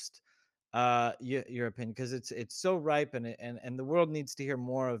first your opinion, because it's so ripe, and the world needs to hear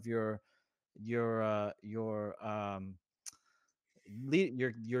more of your your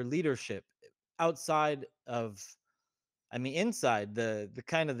leadership outside of, I mean, inside the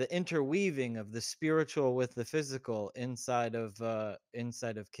kind of the interweaving of the spiritual with the physical inside of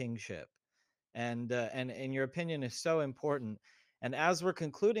kingship. And your opinion is so important. And as we're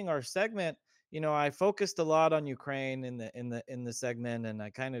concluding our segment, I focused a lot on Ukraine in the segment, and I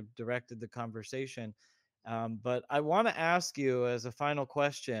kind of directed the conversation. But I want to ask you as a final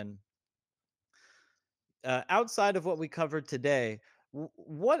question, outside of what we covered today,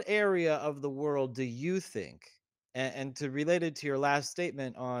 what area of the world do you think, and to relate it to your last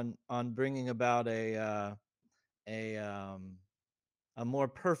statement on bringing about a um, a more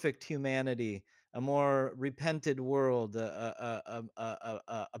perfect humanity, a more repented world, a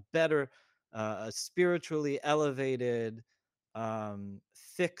better, a spiritually elevated,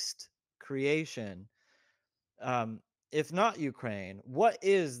 fixed creation. Um, if not Ukraine, what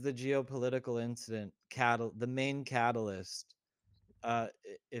is the geopolitical incident the main catalyst?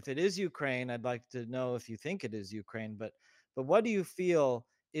 If it is Ukraine, I'd like to know if you think it is Ukraine, but what do you feel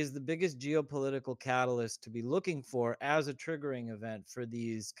is the biggest geopolitical catalyst to be looking for as a triggering event for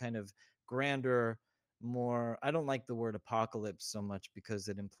these kind of grander, more, I don't like the word apocalypse so much because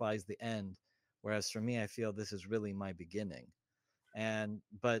it implies the end, whereas for me, I feel this is really my beginning.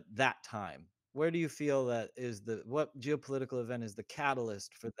 But that time, where do you feel that is what geopolitical event is the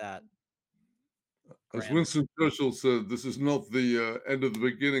catalyst for that? As Grand. Winston Churchill said, this is not the end of the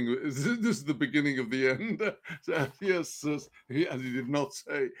beginning. This is the beginning of the end. Yes, as he did not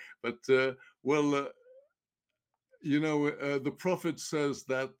say. But, the prophet says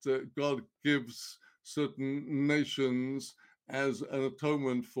that God gives certain nations as an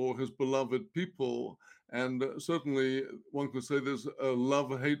atonement for his beloved people. And certainly one could say there's a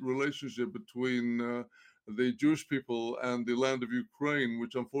love-hate relationship between the Jewish people and the land of Ukraine,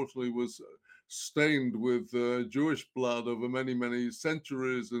 which unfortunately was stained with Jewish blood over many, many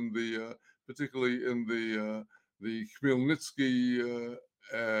centuries, in particularly in the Khmelnytsky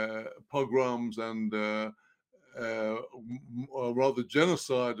pogroms and rather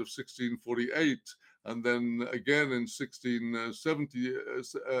genocide of 1648, and then again in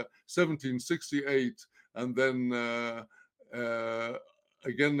 1768, and then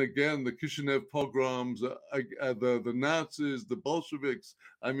again the Kishinev pogroms, the Nazis, the Bolsheviks.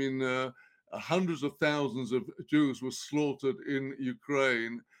 I mean, hundreds of thousands of Jews were slaughtered in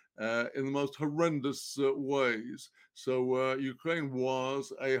Ukraine in the most horrendous ways. So Ukraine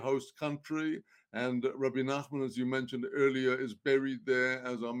was a host country, and Rabbi Nachman, as you mentioned earlier, is buried there,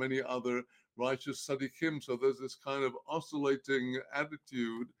 as are many other righteous tzaddikim. So there's this kind of oscillating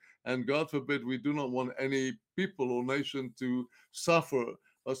attitude, and God forbid we do not want any people or nation to suffer,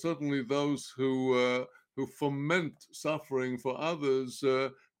 but certainly those who foment suffering for others,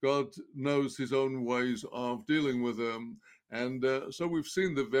 God knows his own ways of dealing with them. And so we've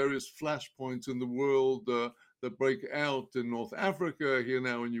seen the various flashpoints in the world that break out in North Africa, here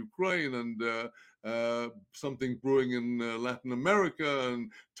now in Ukraine, and something brewing in Latin America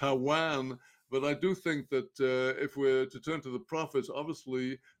and Taiwan. But I do think that if we're to turn to the prophets,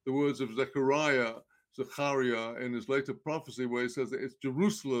 obviously the words of Zechariah in his later prophecy, where he says that it's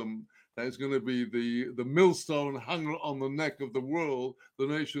Jerusalem that is going to be the millstone hung on the neck of the world, the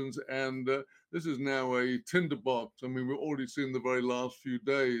nations, and this is now a tinderbox. I mean, we've already seen the very last few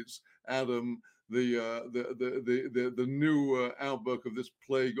days, Adam, the new outbreak of this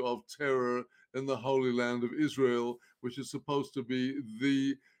plague of terror in the Holy Land of Israel, which is supposed to be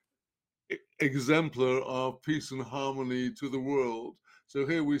the exemplar of peace and harmony to the world. So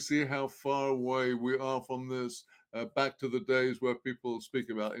here we see how far away we are from this, back to the days where people speak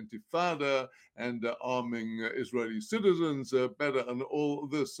about intifada and arming Israeli citizens better and all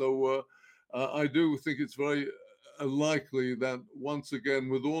this. So I do think it's very likely that once again,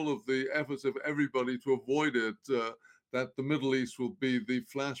 with all of the efforts of everybody to avoid it, that the Middle East will be the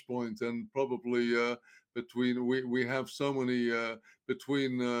flashpoint, and probably between we have so many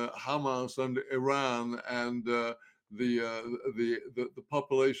between Hamas and Iran and the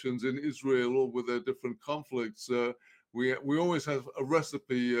populations in Israel, all with their different conflicts. We always have a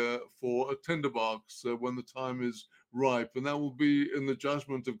recipe for a tinderbox when the time is ripe, and that will be in the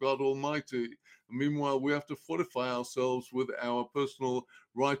judgment of God Almighty. Meanwhile, we have to fortify ourselves with our personal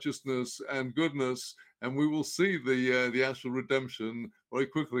righteousness and goodness, and we will see the actual redemption very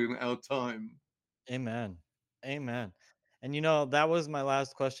quickly in our time. Amen. Amen. And that was my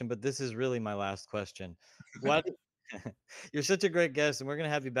last question, but this is really my last question. What You're such a great guest, and we're gonna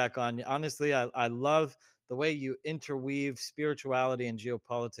have you back on. Honestly, I love the way you interweave spirituality and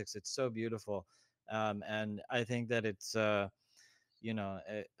geopolitics. It's so beautiful. And I think that it's I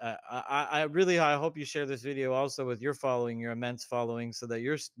really hope you share this video also with your following, your immense following, so that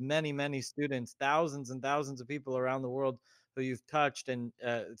your many students, thousands and thousands of people around the world who you've touched, and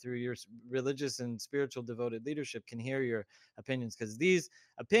through your religious and spiritual devoted leadership, can hear your opinions, because these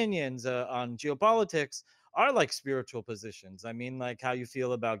opinions on geopolitics are like spiritual positions. I mean, like how you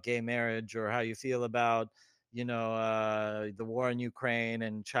feel about gay marriage, or how you feel about the war in Ukraine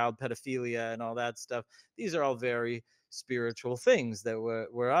and child pedophilia and all that stuff. These are all very spiritual things that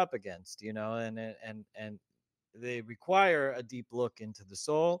we're up against, and they require a deep look into the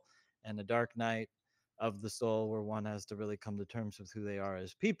soul and a dark night of the soul, where one has to really come to terms with who they are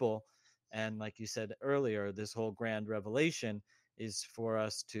as people. And like you said earlier, this whole grand revelation is for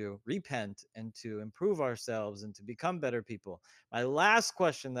us to repent and to improve ourselves and to become better people. My last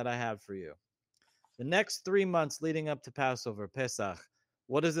question that I have for you: the next 3 months leading up to Passover, Pesach,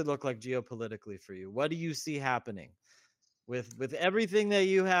 what does it look like geopolitically for you? What do you see happening with everything that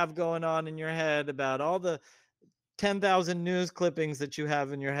you have going on in your head, about all the 10,000 news clippings that you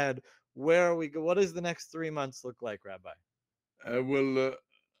have in your head? Where are we go? What does the next 3 months look like, Rabbi? Well,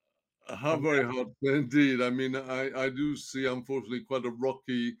 how very hard indeed. I mean, I do see, unfortunately, quite a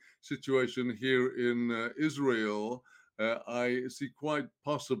rocky situation here in Israel. I see quite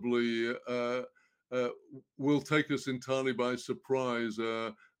possibly will take us entirely by surprise,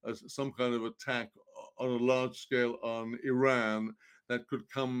 some kind of attack on a large scale on Iran that could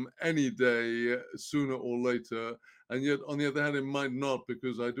come any day, sooner or later. And yet, on the other hand, it might not,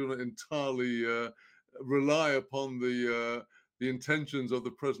 because I do not entirely rely upon the intentions of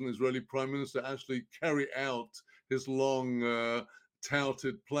the present Israeli Prime Minister actually carry out his long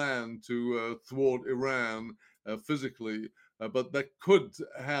touted plan to thwart Iran physically. But that could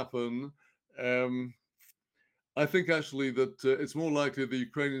happen. I think actually that it's more likely the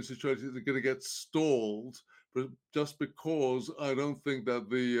Ukrainian situation is going to get stalled, but just because I don't think that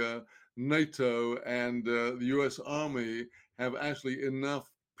the NATO and the US Army have actually enough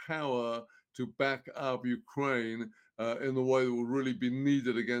power to back up Ukraine in the way that will really be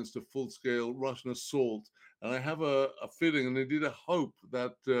needed against a full-scale Russian assault. And I have a feeling, and indeed a hope,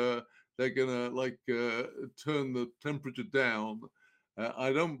 that they're going to turn the temperature down.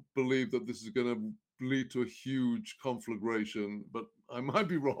 I don't believe that this is going to lead to a huge conflagration, but I might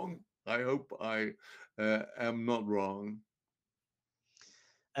be wrong. I hope I am not wrong.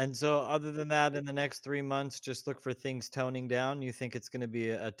 And so, other than that, in the next 3 months, just look for things toning down. You think it's going to be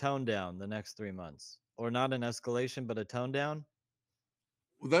a tone down the next 3 months, or not an escalation, but a tone down?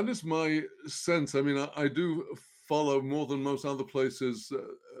 Well, that is my sense. I mean, I do follow more than most other places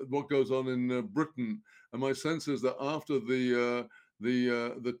what goes on in Britain, and my sense is that after the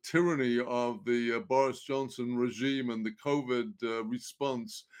tyranny of the Boris Johnson regime and the COVID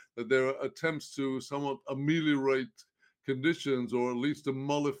response, that there are attempts to somewhat ameliorate conditions, or at least to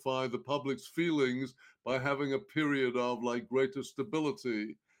mollify the public's feelings by having a period of greater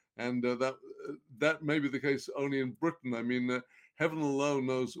stability. And that may be the case only in Britain. I mean, heaven alone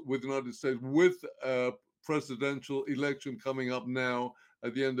knows with the United States, with a presidential election coming up now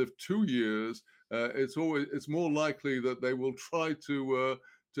at the end of 2 years, it's more likely that they will try to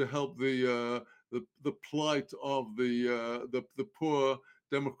help the plight of the poor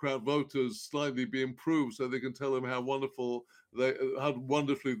Democrat voters slightly be improved, so they can tell him how wonderfully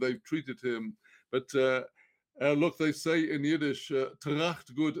they've treated him. But look, they say in Yiddish,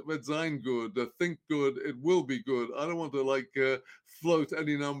 "Tracht gut wird sein gut." Think good, it will be good. I don't want to float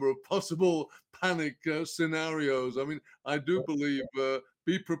any number of possible panic scenarios. I mean, I do believe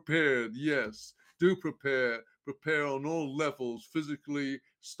be prepared. Yes, do prepare. Prepare on all levels, physically,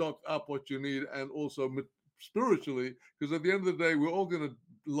 stock up what you need, and also spiritually, because at the end of the day, we're all going to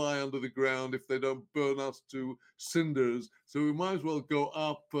lie under the ground if they don't burn us to cinders. So we might as well go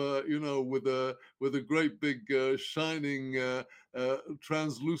up, with a great big shining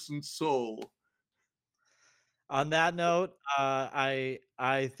translucent soul. On that note, I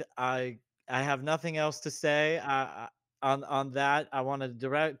have nothing else to say. On that, I want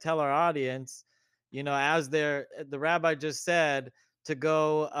to tell our audience, as the rabbi just said, to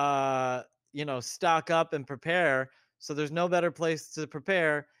go, stock up and prepare. So there's no better place to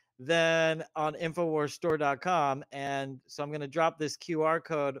prepare than on InfoWarsStore.com. And so I'm going to drop this QR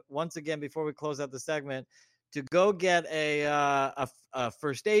code once again before we close out the segment to go get a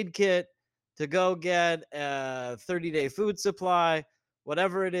first aid kit, to go get a 30-day food supply,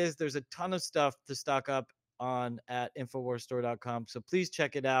 whatever it is. There's a ton of stuff to stock up on at InfoWarsStore.com. So please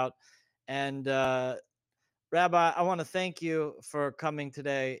check it out. And Rabbi, I want to thank you for coming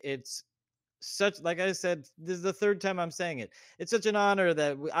today. It's like I said, this is the third time I'm saying it. It's such an honor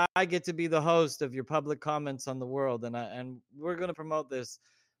that I get to be the host of your public comments on the world, and we're going to promote this.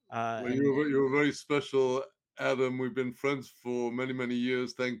 You're very special, Adam. We've been friends for many, many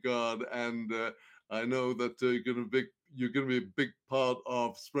years, thank God, and I know that you're going to be a big part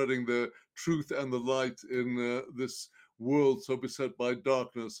of spreading the truth and the light in this world so beset by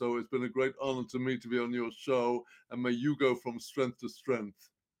darkness. So it's been a great honor to me to be on your show, and may you go from strength to strength.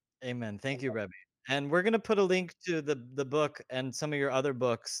 Amen. Thank you, Rebbe. And we're going to put a link to the book and some of your other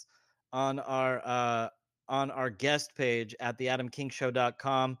books on our guest page at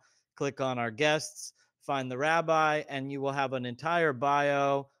theadamkingshow.com. Click on our guests, find the rabbi, and you will have an entire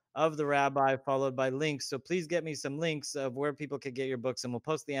bio of the rabbi followed by links. So please get me some links of where people can get your books, and we'll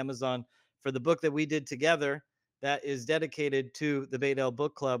post the Amazon for the book that we did together that is dedicated to the Beit El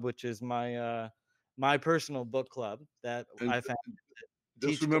Book Club, which is my personal book club that I found.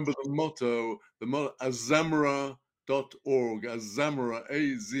 Just remember the motto, azamra.org, azamra,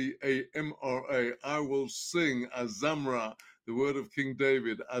 A-Z-A-M-R-A. I will sing azamra, the word of King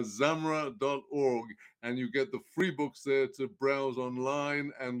David, azamra.org, and you get the free books there to browse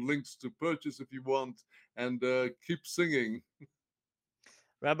online and links to purchase if you want, and keep singing.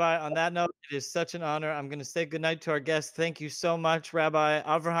 Rabbi, on that note, it is such an honor. I'm going to say goodnight to our guests. Thank you so much, Rabbi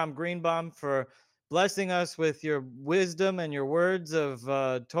Avraham Greenbaum, for blessing us with your wisdom and your words of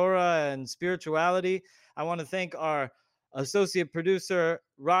Torah and spirituality. I want to thank our associate producer,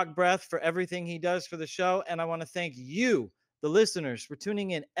 Rock Breath, for everything he does for the show. And I want to thank you, the listeners, for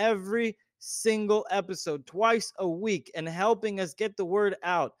tuning in every single episode twice a week and helping us get the word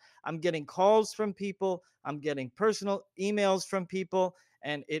out. I'm getting calls from people. I'm getting personal emails from people.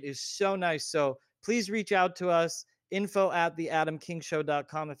 And it is so nice. So please reach out to us,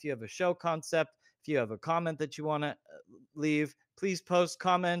 info@theadamkingshow.com if you have a show concept. If you have a comment that you want to leave, please post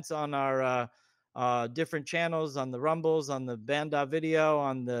comments on our different channels, on the Rumbles, on the Band.video,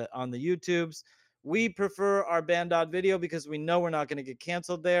 on the YouTubes. We prefer our Band.video because we know we're not going to get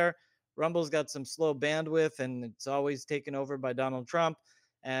canceled there. Rumble's got some slow bandwidth, and it's always taken over by Donald Trump.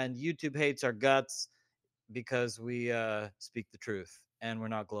 And YouTube hates our guts because we speak the truth, and we're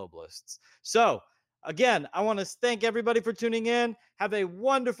not globalists. So, again, I want to thank everybody for tuning in. Have a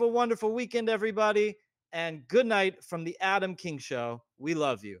wonderful, wonderful weekend, everybody. And good night from the Adam King Show. We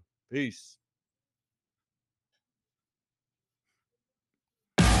love you. Peace.